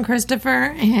pulled on Christopher,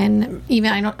 and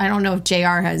even I don't know if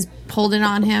JR has pulled it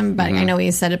on him, but I know he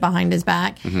said it behind his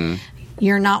back.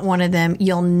 You're not one of them.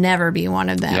 You'll never be one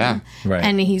of them. Yeah, right.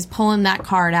 And he's pulling that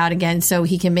card out again so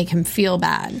he can make him feel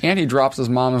bad. And he drops his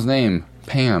mom's name,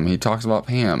 Pam. He talks about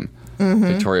Pam.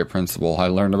 Victoria Principal. I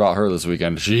learned about her this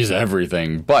weekend. She's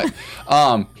everything. But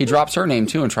he drops her name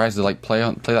too and tries to play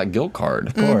that guilt card.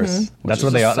 Of course, that's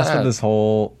what that's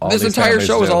what this entire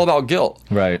show is all about guilt.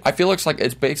 Right. I feel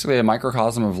it's basically a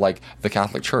microcosm of the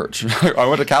Catholic Church. I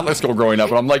went to Catholic school growing up,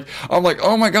 and I'm like,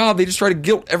 oh my God, they just try to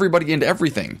guilt everybody into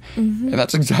everything, and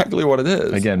that's exactly what it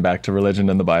is. Again, back to religion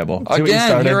and the Bible.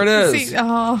 Again, here it is. See,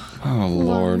 oh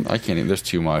Lord, I can't even. There's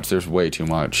too much. There's way too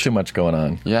much. Too much going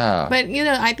on. Yeah. But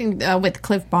I think with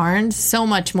Cliff Barnes, so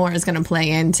much more is going to play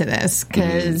into this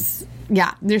because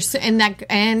there's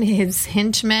and his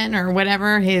henchmen or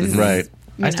whatever his right.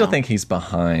 I still think he's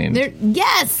behind.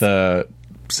 The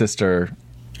sister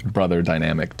brother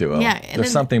dynamic duo. Yeah,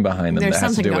 there's something behind them that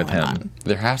has to do with him. On.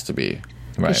 There has to be.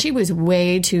 Right. She was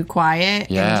way too quiet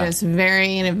and just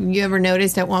very. And if you ever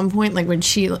noticed at one point, when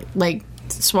she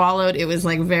swallowed, it was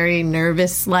very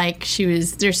nervous. She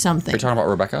was. There's something. You're talking about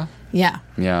Rebecca? Yeah.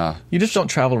 Yeah. You just don't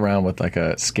travel around with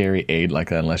a scary aide like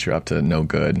that unless you're up to no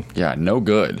good. Yeah, no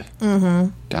good.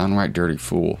 Downright dirty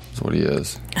fool is what he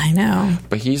is. I know.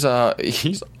 But he's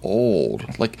old.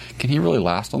 Can he really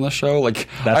last on the show?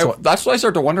 That's what I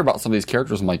start to wonder about some of these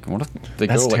characters. I'm like, what if they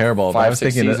go terrible.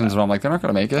 5-6 seasons and I'm like, they're not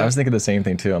going to make it? I was thinking the same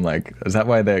thing too. I'm like, is that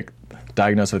why they're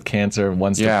diagnosed with cancer and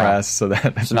one's depressed? So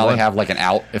now they have an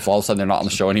out. If all of a sudden they're not on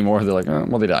the show anymore, they're like,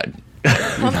 well, they died.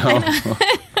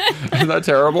 Isn't that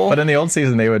terrible? But in the old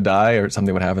season, they would die or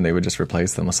something would happen. They would just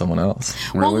replace them with someone else.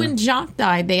 Well, when Jock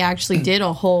died, they actually did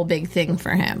a whole big thing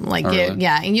for him. Really?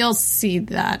 And you'll see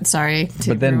that. Sorry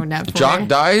to ruin that for Jock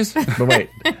dies? But wait,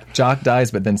 Jock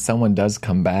dies, but then someone does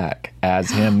come back as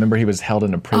him. Remember, he was held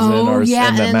in a prison in the mountains?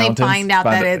 and then they find out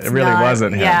that it really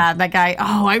wasn't him. Yeah, that guy.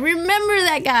 Oh, I remember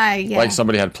that guy. Yeah.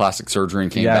 Somebody had plastic surgery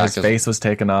and came back. Yeah, his face was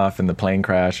taken off in the plane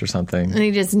crash or something. And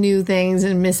he just knew things,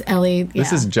 and Miss Ellie.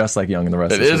 This is just like Young and the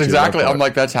Restless. It is exactly. I'm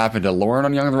like, that's happened to Lauren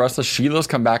on Young and the Restless. Sheila's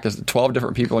come back as 12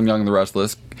 different people in Young and the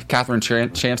Restless. Catherine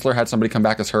Chancellor had somebody come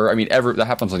back as her. I mean, that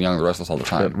happens on Young and the Restless all the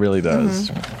time. It really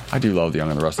does. I do love the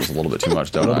Young and the Restless a little bit too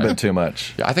much, don't I? A little bit too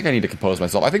much. Yeah, I think I need to compose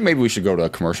myself. I think maybe we should go to a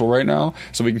commercial right now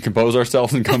so we can compose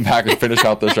ourselves and come back and finish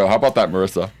out the show. How about that,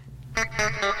 Marissa?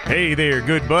 Hey there,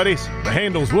 good buddies. The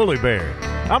handle's Woolly Bear.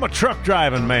 I'm a truck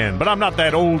driving man, but I'm not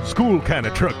that old school kind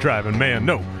of truck driving man.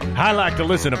 No, I like to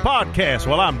listen to podcasts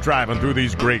while I'm driving through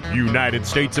these great United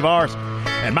States of ours.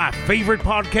 And my favorite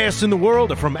podcasts in the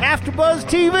world are from AfterBuzz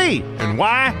TV. And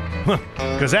why?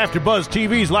 Because AfterBuzz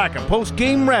TV's like a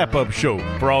post-game wrap-up show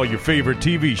for all your favorite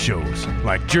TV shows,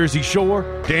 like Jersey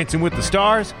Shore, Dancing with the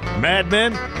Stars, Mad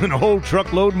Men, and a whole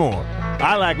truckload more.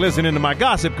 I like listening to my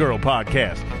Gossip Girl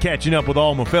podcast, catching up with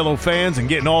all my fellow fans and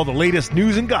getting all the latest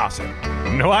news and gossip.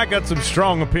 No, I got some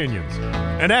strong opinions.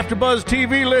 And AfterBuzz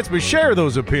TV lets me share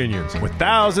those opinions with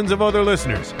thousands of other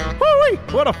listeners. Woo-wee,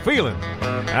 what a feeling.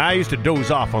 I used to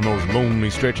doze off on those lonely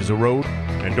stretches of road.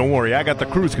 And don't worry, I got the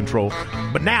cruise control.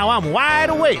 But now I'm wide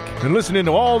awake and listening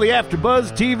to all the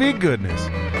AfterBuzz TV goodness.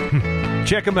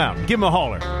 Check them out. Give them a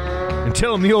holler. And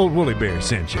tell them the old Woolly Bear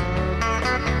sent you.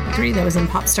 3 that was in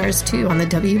Pop Stars 2 on the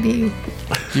WB.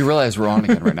 You realize we're on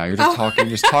again right now. You're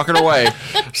just talking away.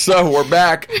 So we're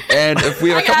back, and if we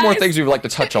have a couple more things we'd like to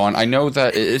touch on. I know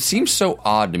that it seems so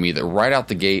odd to me that right out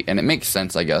the gate, and it makes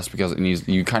sense, I guess, because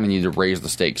you kind of need to raise the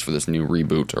stakes for this new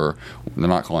reboot, or they're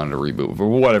not calling it a reboot, but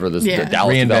whatever this the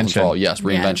Dallas reinvention. Yes,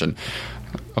 reinvention.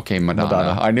 Yeah. Okay,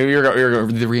 Madonna. I knew you were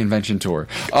the reinvention tour.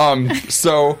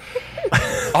 So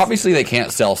obviously they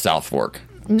can't sell South Fork.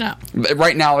 No.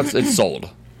 Right now it's sold.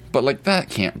 But, like, that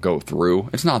can't go through.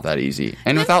 It's not that easy.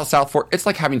 And without South Fork, it's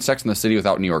like having Sex in the City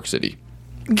without New York City.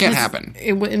 Can't happen.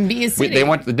 It wouldn't be a city.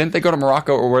 Didn't they go to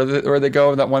Morocco, or where they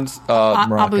go that once?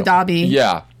 Abu Dhabi.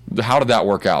 Yeah. How did that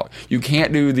work out? You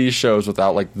can't do these shows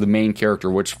without, like, the main character,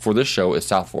 which for this show is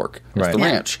South Fork. It's the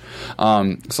ranch.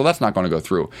 So that's not going to go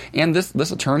through. And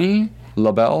this attorney,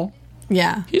 LaBelle,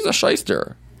 he's a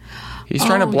shyster. He's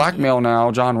trying to blackmail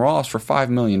now John Ross for $5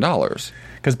 million.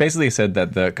 Because basically he said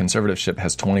that the conservatorship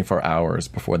has 24 hours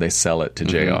before they sell it to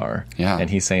JR. Yeah. And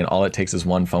he's saying all it takes is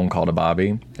one phone call to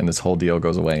Bobby, and this whole deal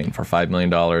goes away. And for $5 million,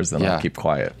 then I'll keep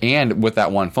quiet. And with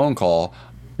that one phone call,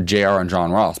 JR and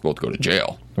John Ross both go to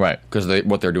jail. Right. Because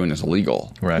what they're doing is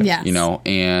illegal. Right. Yes. You know,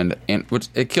 and which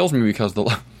it kills me because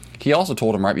he also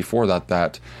told him right before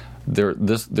that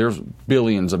there's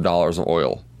billions of dollars of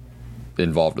oil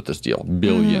involved with this deal.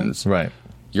 Billions. Right.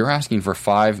 You're asking for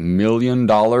 $5 million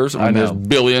when there's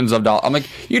billions of dollars. I'm like,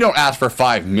 you don't ask for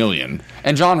 $5 million.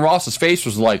 And John Ross's face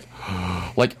was like,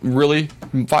 really?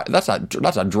 That's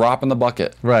a drop in the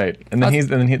bucket. Right. And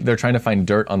then they're trying to find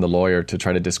dirt on the lawyer to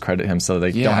try to discredit him so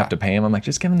they don't have to pay him. I'm like,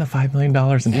 just give him the $5 million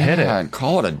and hit it. And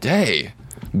call it a day.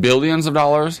 Billions of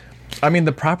dollars. I mean,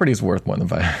 the property's worth more than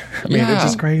 $5. I mean, it's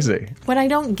just crazy. What I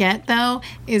don't get, though,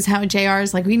 is how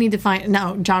JR's like,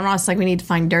 John Ross is like, we need to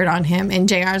find dirt on him. And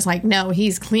JR's like, no,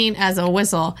 he's clean as a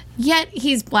whistle. Yet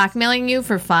he's blackmailing you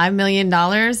for $5 million.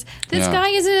 This guy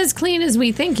isn't as clean as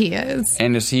we think he is.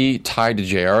 And is he tied to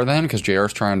JR then? Because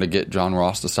JR's trying to get John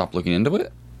Ross to stop looking into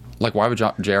it? Like, why would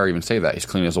JR even say that? He's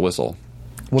clean as a whistle.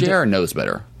 Well, JR knows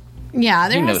better. Yeah,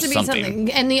 there has to be something.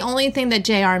 And the only thing that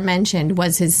JR mentioned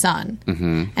was his son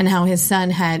and how his son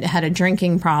had a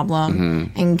drinking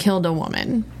problem and killed a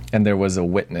woman. And there was a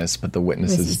witness, but the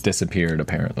witness has disappeared,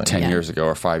 apparently. 10 years ago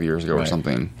or 5 years ago or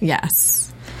something.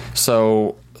 Yes.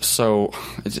 So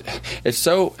it's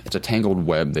a tangled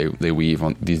web they weave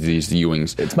on these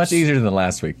viewings. It's much easier than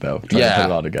last week, though. Trying to put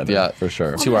it all together, for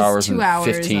sure. 2 hours and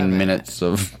 15 minutes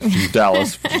of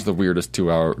Dallas, which is the weirdest 2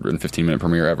 hour and 15 minute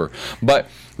premiere ever. But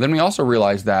then we also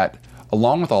realized that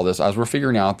along with all this, as we're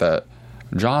figuring out that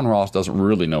John Ross doesn't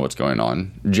really know what's going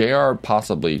on. JR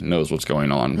possibly knows what's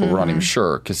going on, but we're not even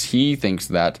sure because he thinks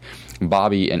that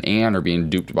Bobby and Ann are being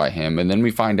duped by him. And then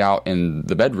we find out in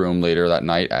the bedroom later that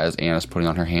night as Ann is putting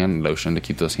on her hand lotion to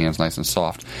keep those hands nice and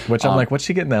soft. Which I'm like, what's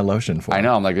she getting that lotion for? I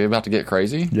know. I'm like, are they about to get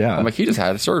crazy? Yeah. I'm like, he just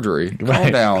had surgery.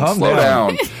 Calm down. Slow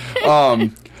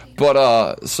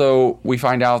down. So we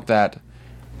find out that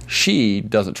she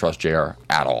doesn't trust JR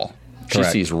at all. She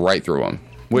sees right through him.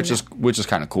 Which is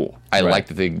kind of cool. I like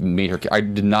that they made her. I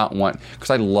did not want because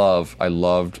I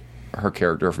loved her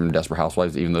character from Desperate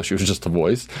Housewives, even though she was just a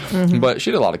voice. But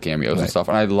she did a lot of cameos and stuff,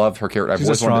 and I loved her character. She's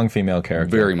a strong female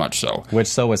character, very much so. Which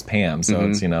so was Pam. So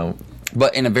it's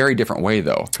but in a very different way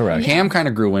though. Correct. Pam kind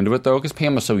of grew into it though because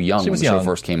Pam was so young when the show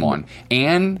first came on,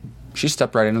 and she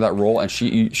stepped right into that role, and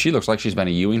she looks like she's been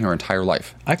a Ewing her entire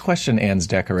life. I question Anne's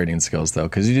decorating skills, though,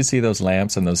 because you just see those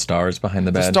lamps and those stars behind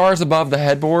the bed. The stars above the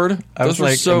headboard? Those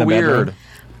were so weird.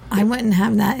 I wouldn't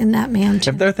have that in that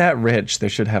mansion. If they're that rich, they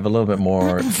should have a little bit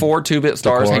more... 4 2-bit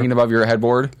stars hanging above your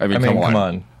headboard? I mean, come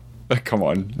on. Come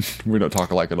on. We don't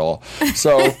talk alike at all.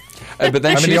 So, but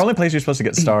then the only place you're supposed to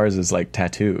get stars is, like,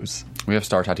 tattoos. We have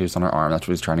star tattoos on our arm. That's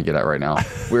what he's trying to get at right now.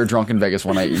 We were drunk in Vegas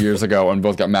one night years ago and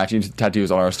both got matching tattoos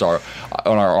on our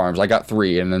arms. I got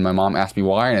 3, and then my mom asked me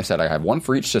why, and I said I have 1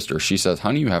 for each sister. She says,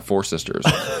 "Honey, you have 4 sisters."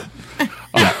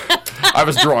 I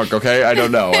was drunk, okay? I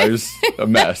don't know. I was a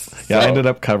mess. Yeah, I ended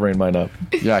up covering mine up.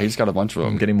 Yeah, he's got a bunch of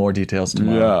them. I'm getting more details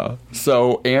tomorrow. Yeah.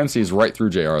 So Ann sees right through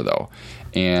JR, though.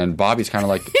 And Bobby's kind of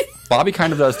like... Bobby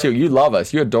kind of does, too. You love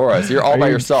us. You adore us. You're all by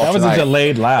yourself That was tonight. a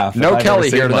delayed laugh. No Kelly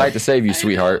here tonight to save you,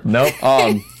 sweetheart. Nope.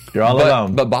 You're all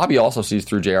alone. But Bobby also sees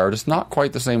through JR, just not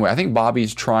quite the same way. I think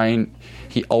Bobby's trying...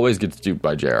 He always gets duped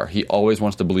by JR. He always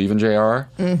wants to believe in JR,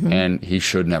 and he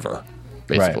should never,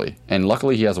 basically. Right. And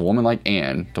luckily, he has a woman like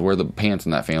Ann to wear the pants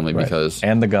in that family because...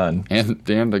 And the gun. And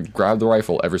to grab the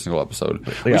rifle every single episode.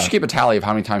 We should keep a tally of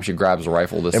how many times she grabs a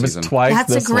rifle this season. It was twice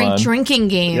That's this a great one. drinking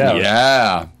game.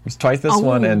 Yeah. It was twice this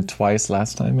one and twice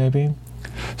last time, maybe.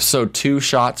 So 2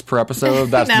 shots per episode?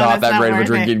 That's No, not that's that great of a worth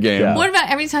drinking it. game. Yeah. What about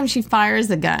every time she fires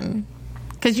a gun?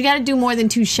 Because you got to do more than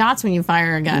 2 shots when you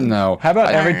fire a gun. No. How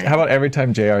about every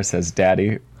time JR says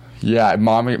 "Daddy"? Yeah,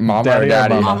 mama Daddy or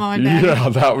daddy. or Mama or daddy. Yeah,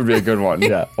 that would be a good one.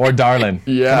 Yeah, or "Darling."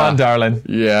 Yeah. Come on, darling.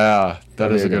 Yeah,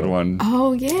 that is a be a good good one.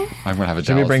 Oh, yeah. I'm going to have a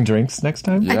Should we bring drinks next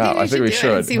time? Yeah, I think we do it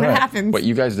should. and see what Right. happens. Wait,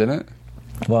 you guys didn't?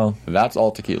 Well, That's all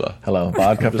tequila. hello,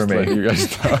 vodka for Just me. letting you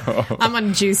guys know. I'm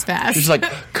on a juice fast. It's like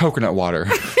coconut water.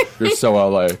 You're so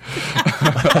LA.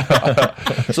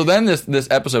 So then this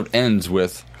episode ends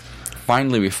with,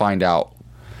 finally we find out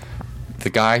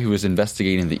the guy who was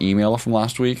investigating the email from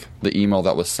last week, the email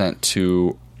that was sent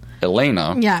to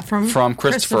Elena, from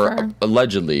Christopher.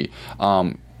 Allegedly.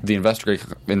 The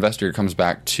investigator comes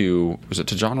back to, was it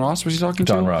to John Ross? Was he talking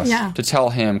to? John Ross. Yeah. To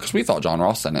tell him, because we thought John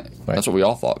Ross sent it. Right. That's what we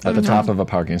all thought. At the top of a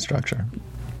parking structure.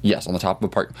 Yes, on the top of a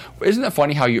park. Isn't it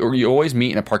funny how you always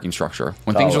meet in a parking structure?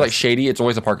 When things are like shady, it's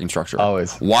always a parking structure.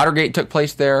 Always. Watergate took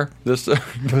place there. There's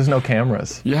no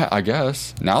cameras. Yeah, I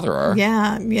guess. Now there are.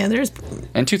 Yeah, there's...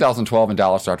 In 2012 in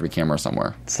Dallas, there have to be cameras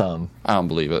somewhere. Some. I don't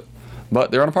believe it.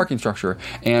 But they're on a parking structure.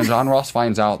 And John Ross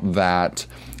finds out that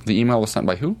the email was sent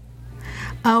by who?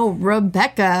 Oh,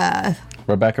 Rebecca.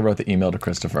 Rebecca wrote the email to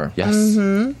Christopher. Yes.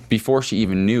 Mm-hmm. Before she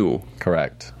even knew.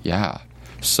 Correct. Yeah.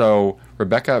 So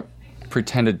Rebecca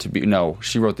pretended to be... No,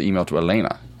 she wrote the email to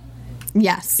Elena.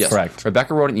 Yes. Correct.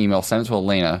 Rebecca wrote an email, sent it to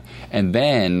Elena, and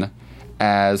then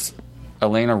as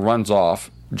Elena runs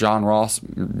off, John Ross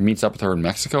meets up with her in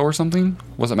Mexico or something.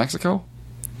 Was it Mexico?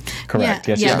 Correct.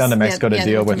 Yeah, Yeah, she went down to Mexico to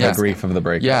deal with the Yes. grief of the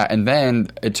breakup. Yeah, and then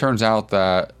it turns out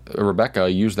that Rebecca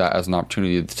used that as an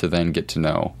opportunity to then get to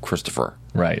know Christopher.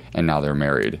 Right. And now they're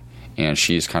married. And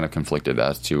she's kind of conflicted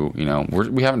as to,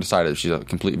 we haven't decided if she's a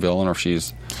complete villain or if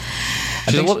she's...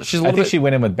 I think she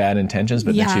went in with bad intentions,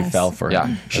 but then she fell for it.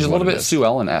 Yeah, she's a little bit Sue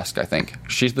Ellen-esque, I think.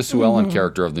 She's the Sue Ellen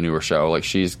character of the newer show. Like,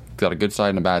 she's got a good side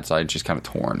and a bad side, and she's kind of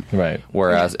torn. Right.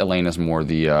 Whereas Elena's more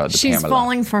the She's Pamela.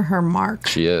 falling for her mark.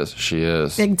 She is.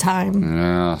 Big time.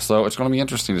 Yeah, so it's going to be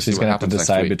interesting to see what happens next week. She's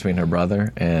going to have to decide between her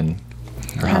brother and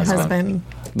Her husband.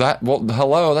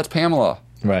 Hello, that's Pamela.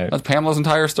 Right. That's Pamela's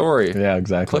entire story. Yeah,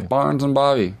 exactly. Cliff Barnes and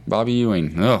Bobby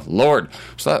Ewing. Oh, Lord.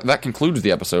 So that concludes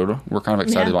the episode. We're kind of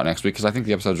excited about next week because I think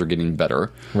the episodes are getting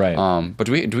better. Right. But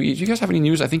do you guys have any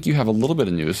news? I think you have a little bit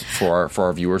of news for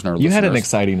our viewers and our listeners. You had an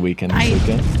exciting weekend this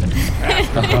weekend.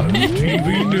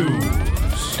 TV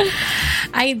News.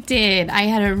 I did. I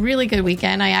had a really good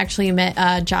weekend. I actually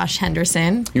met Josh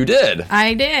Henderson. You did?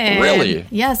 I did. Really?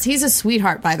 Yes, he's a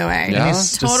sweetheart, by the way. Yeah?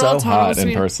 He's just so hot in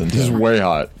sweet. person. This is way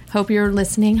hot. Hope you're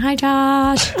listening. Hi,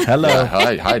 Josh. Hello.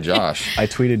 Hi, Josh. I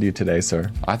tweeted you today, sir.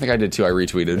 I think I did too. I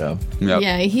retweeted. Yeah. Yep.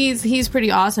 Yeah, he's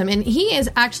pretty awesome, and he is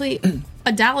actually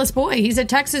a Dallas boy. He's a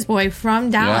Texas boy from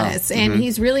Dallas, and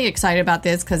he's really excited about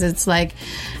this because it's like,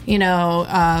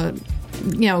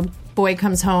 boy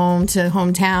comes home to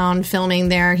hometown, filming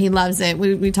there. He loves it.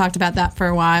 We talked about that for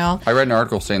a while. I read an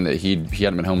article saying that he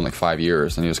hadn't been home in like 5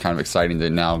 years, and he was kind of exciting to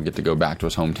now get to go back to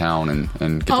his hometown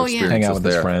and get to experience hang out with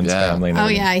his friends, family. Oh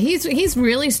yeah, he's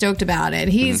really stoked about it.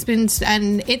 He's been,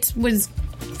 and it was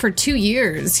for 2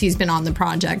 years he's been on the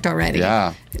project already.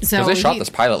 Yeah. So because they shot this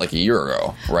pilot like a year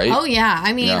ago, right? Oh yeah,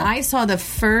 I mean, I saw the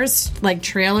first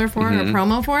trailer for it or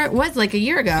promo for it was like a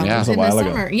year ago. Yeah, it was in the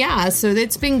summer. Yeah, so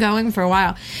it's been going for a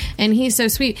while, and he's so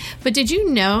sweet. But did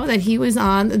you know that he was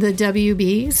on the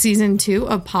WB season 2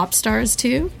 of Pop Stars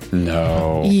 2?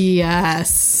 No.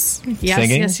 Yes.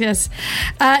 Singing? Yes.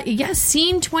 Yes.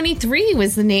 Scene 23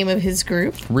 was the name of his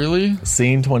group. Really?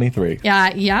 Scene 23.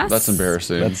 Yeah. Yes. That's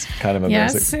embarrassing. That's kind of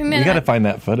Yes, embarrassing. and We got to find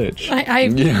that footage.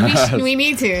 We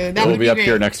need to. That It'll would be up great.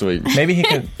 here next week. Maybe he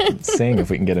can sing if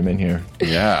we can get him in here.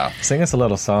 Yeah. Sing us a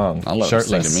little song. I'll let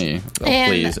Shirtless. him sing to me. Oh, And-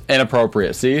 please.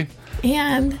 Inappropriate. See?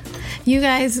 And you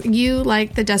guys, you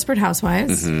like the Desperate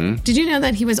Housewives. Mm-hmm. Did you know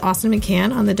that he was Austin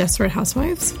McCann on the Desperate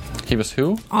Housewives? He was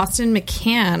who? Austin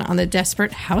McCann on the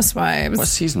Desperate Housewives. What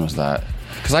season was that?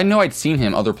 Because I know I'd seen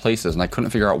him other places, and I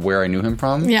couldn't figure out where I knew him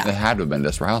from. Yeah. It had to have been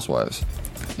Desperate Housewives.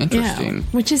 Interesting. Yeah,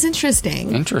 which is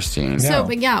interesting. Interesting. So,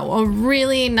 but yeah, a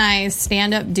really nice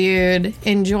stand-up dude,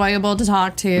 enjoyable to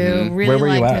talk to. Mm-hmm. Really Where were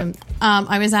you liked at? him.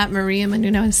 I was at Maria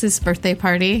Menounos' birthday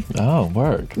party. Oh,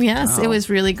 word. Yes, Wow. It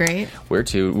was really great. We're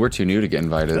too new to get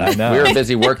invited. I know. We were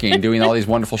busy working, doing all these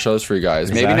wonderful shows for you guys.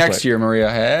 Exactly. Maybe next year,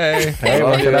 Maria. Hey,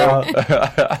 work it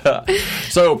out.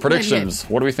 So predictions.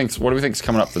 What do we think's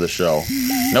coming up for the show?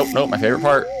 Nope. My favorite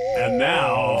part. And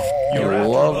now, I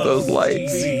love those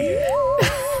lights.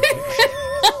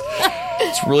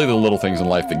 It's really the little things in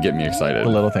life that get me excited. The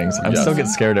little things. I Yes. still get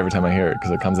scared every time I hear it because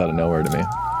it comes out of nowhere to me.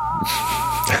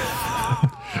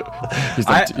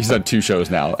 He's done 2 shows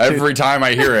now. Every time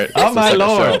I hear it. Oh, my it's the second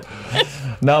Lord. show.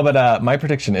 No, but my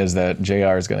prediction is that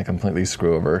JR is going to completely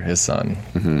screw over his son,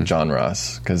 Mm-hmm. John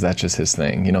Ross, because that's just his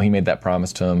thing. You know, he made that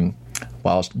promise to him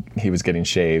whilst he was getting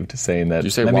shaved, saying that... Did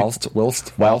you say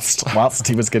Whilst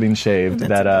he was getting shaved,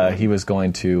 that he was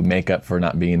going to make up for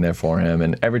not being there for him.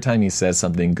 And every time he says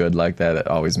something good like that, it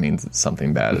always means that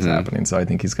something bad is happening. So I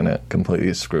think he's going to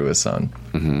completely screw his son.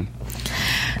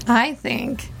 Mm-hmm. I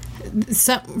think,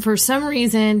 for some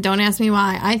reason, don't ask me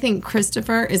why, I think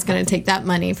Christopher is going to take that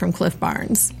money from Cliff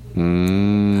Barnes.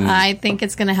 I think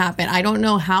it's going to happen. I don't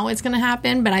know how it's going to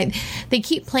happen, but they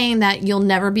keep playing that you'll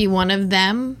never be one of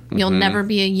them. You'll never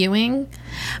be a Ewing.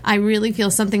 I really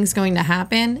feel something's going to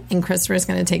happen, and Christopher is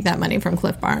going to take that money from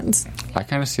Cliff Barnes. I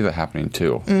kind of see that happening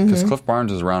too, because Cliff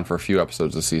Barnes is around for a few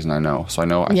episodes this season. I know, so I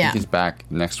think he's back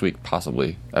next week,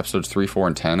 possibly episodes 3, 4,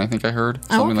 and 10. I think I heard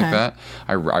something like that.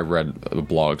 I read a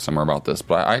blog somewhere about this,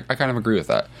 but I kind of agree with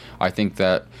that. I think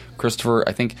that Christopher,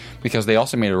 because they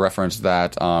also made a reference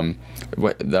that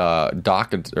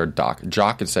Jock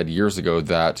had said years ago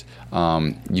that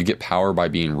you get power by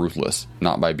being ruthless,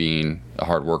 not by being a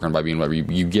hard worker and by being whatever.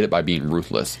 You get it by being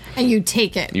ruthless. And you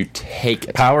take it. You take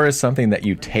it. Power is something that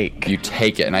you take. You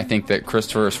take it. And I think that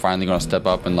Christopher is finally going to step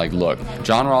up and look,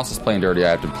 John Ross is playing dirty. I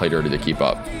have to play dirty to keep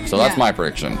up. So that's my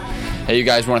prediction. Hey, you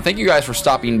guys, we want to thank you guys for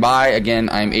stopping by. Again,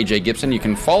 I'm AJ Gibson. You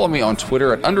can follow me on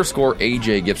Twitter at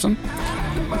 _AJ Gibson.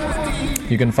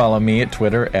 You can follow me at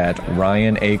Twitter at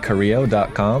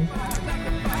RyanACarrillo.com.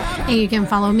 And you can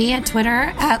follow me at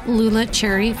Twitter at Lula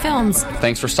Cherry Films.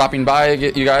 Thanks for stopping by,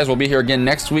 you guys. We'll be here again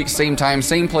next week, same time,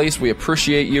 same place. We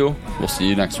appreciate you. We'll see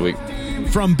you next week.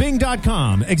 From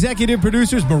Bing.com, executive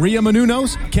producers Maria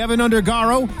Menounos, Kevin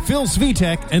Undergaro, Phil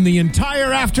Svitek, and the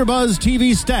entire AfterBuzz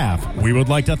TV staff, we would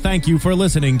like to thank you for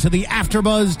listening to the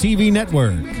AfterBuzz TV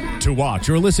network. To watch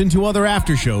or listen to other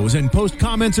after shows and post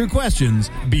comments or questions,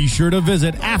 be sure to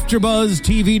visit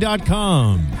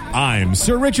AfterBuzzTV.com. I'm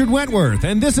Sir Richard Wentworth,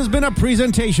 and this has been a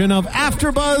presentation of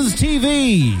AfterBuzz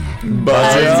TV.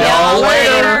 Buzz y'all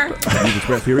later. The views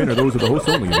expressed herein are those of the hosts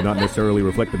only and do not necessarily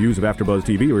reflect the views of AfterBuzz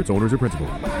TV or its owners or principals.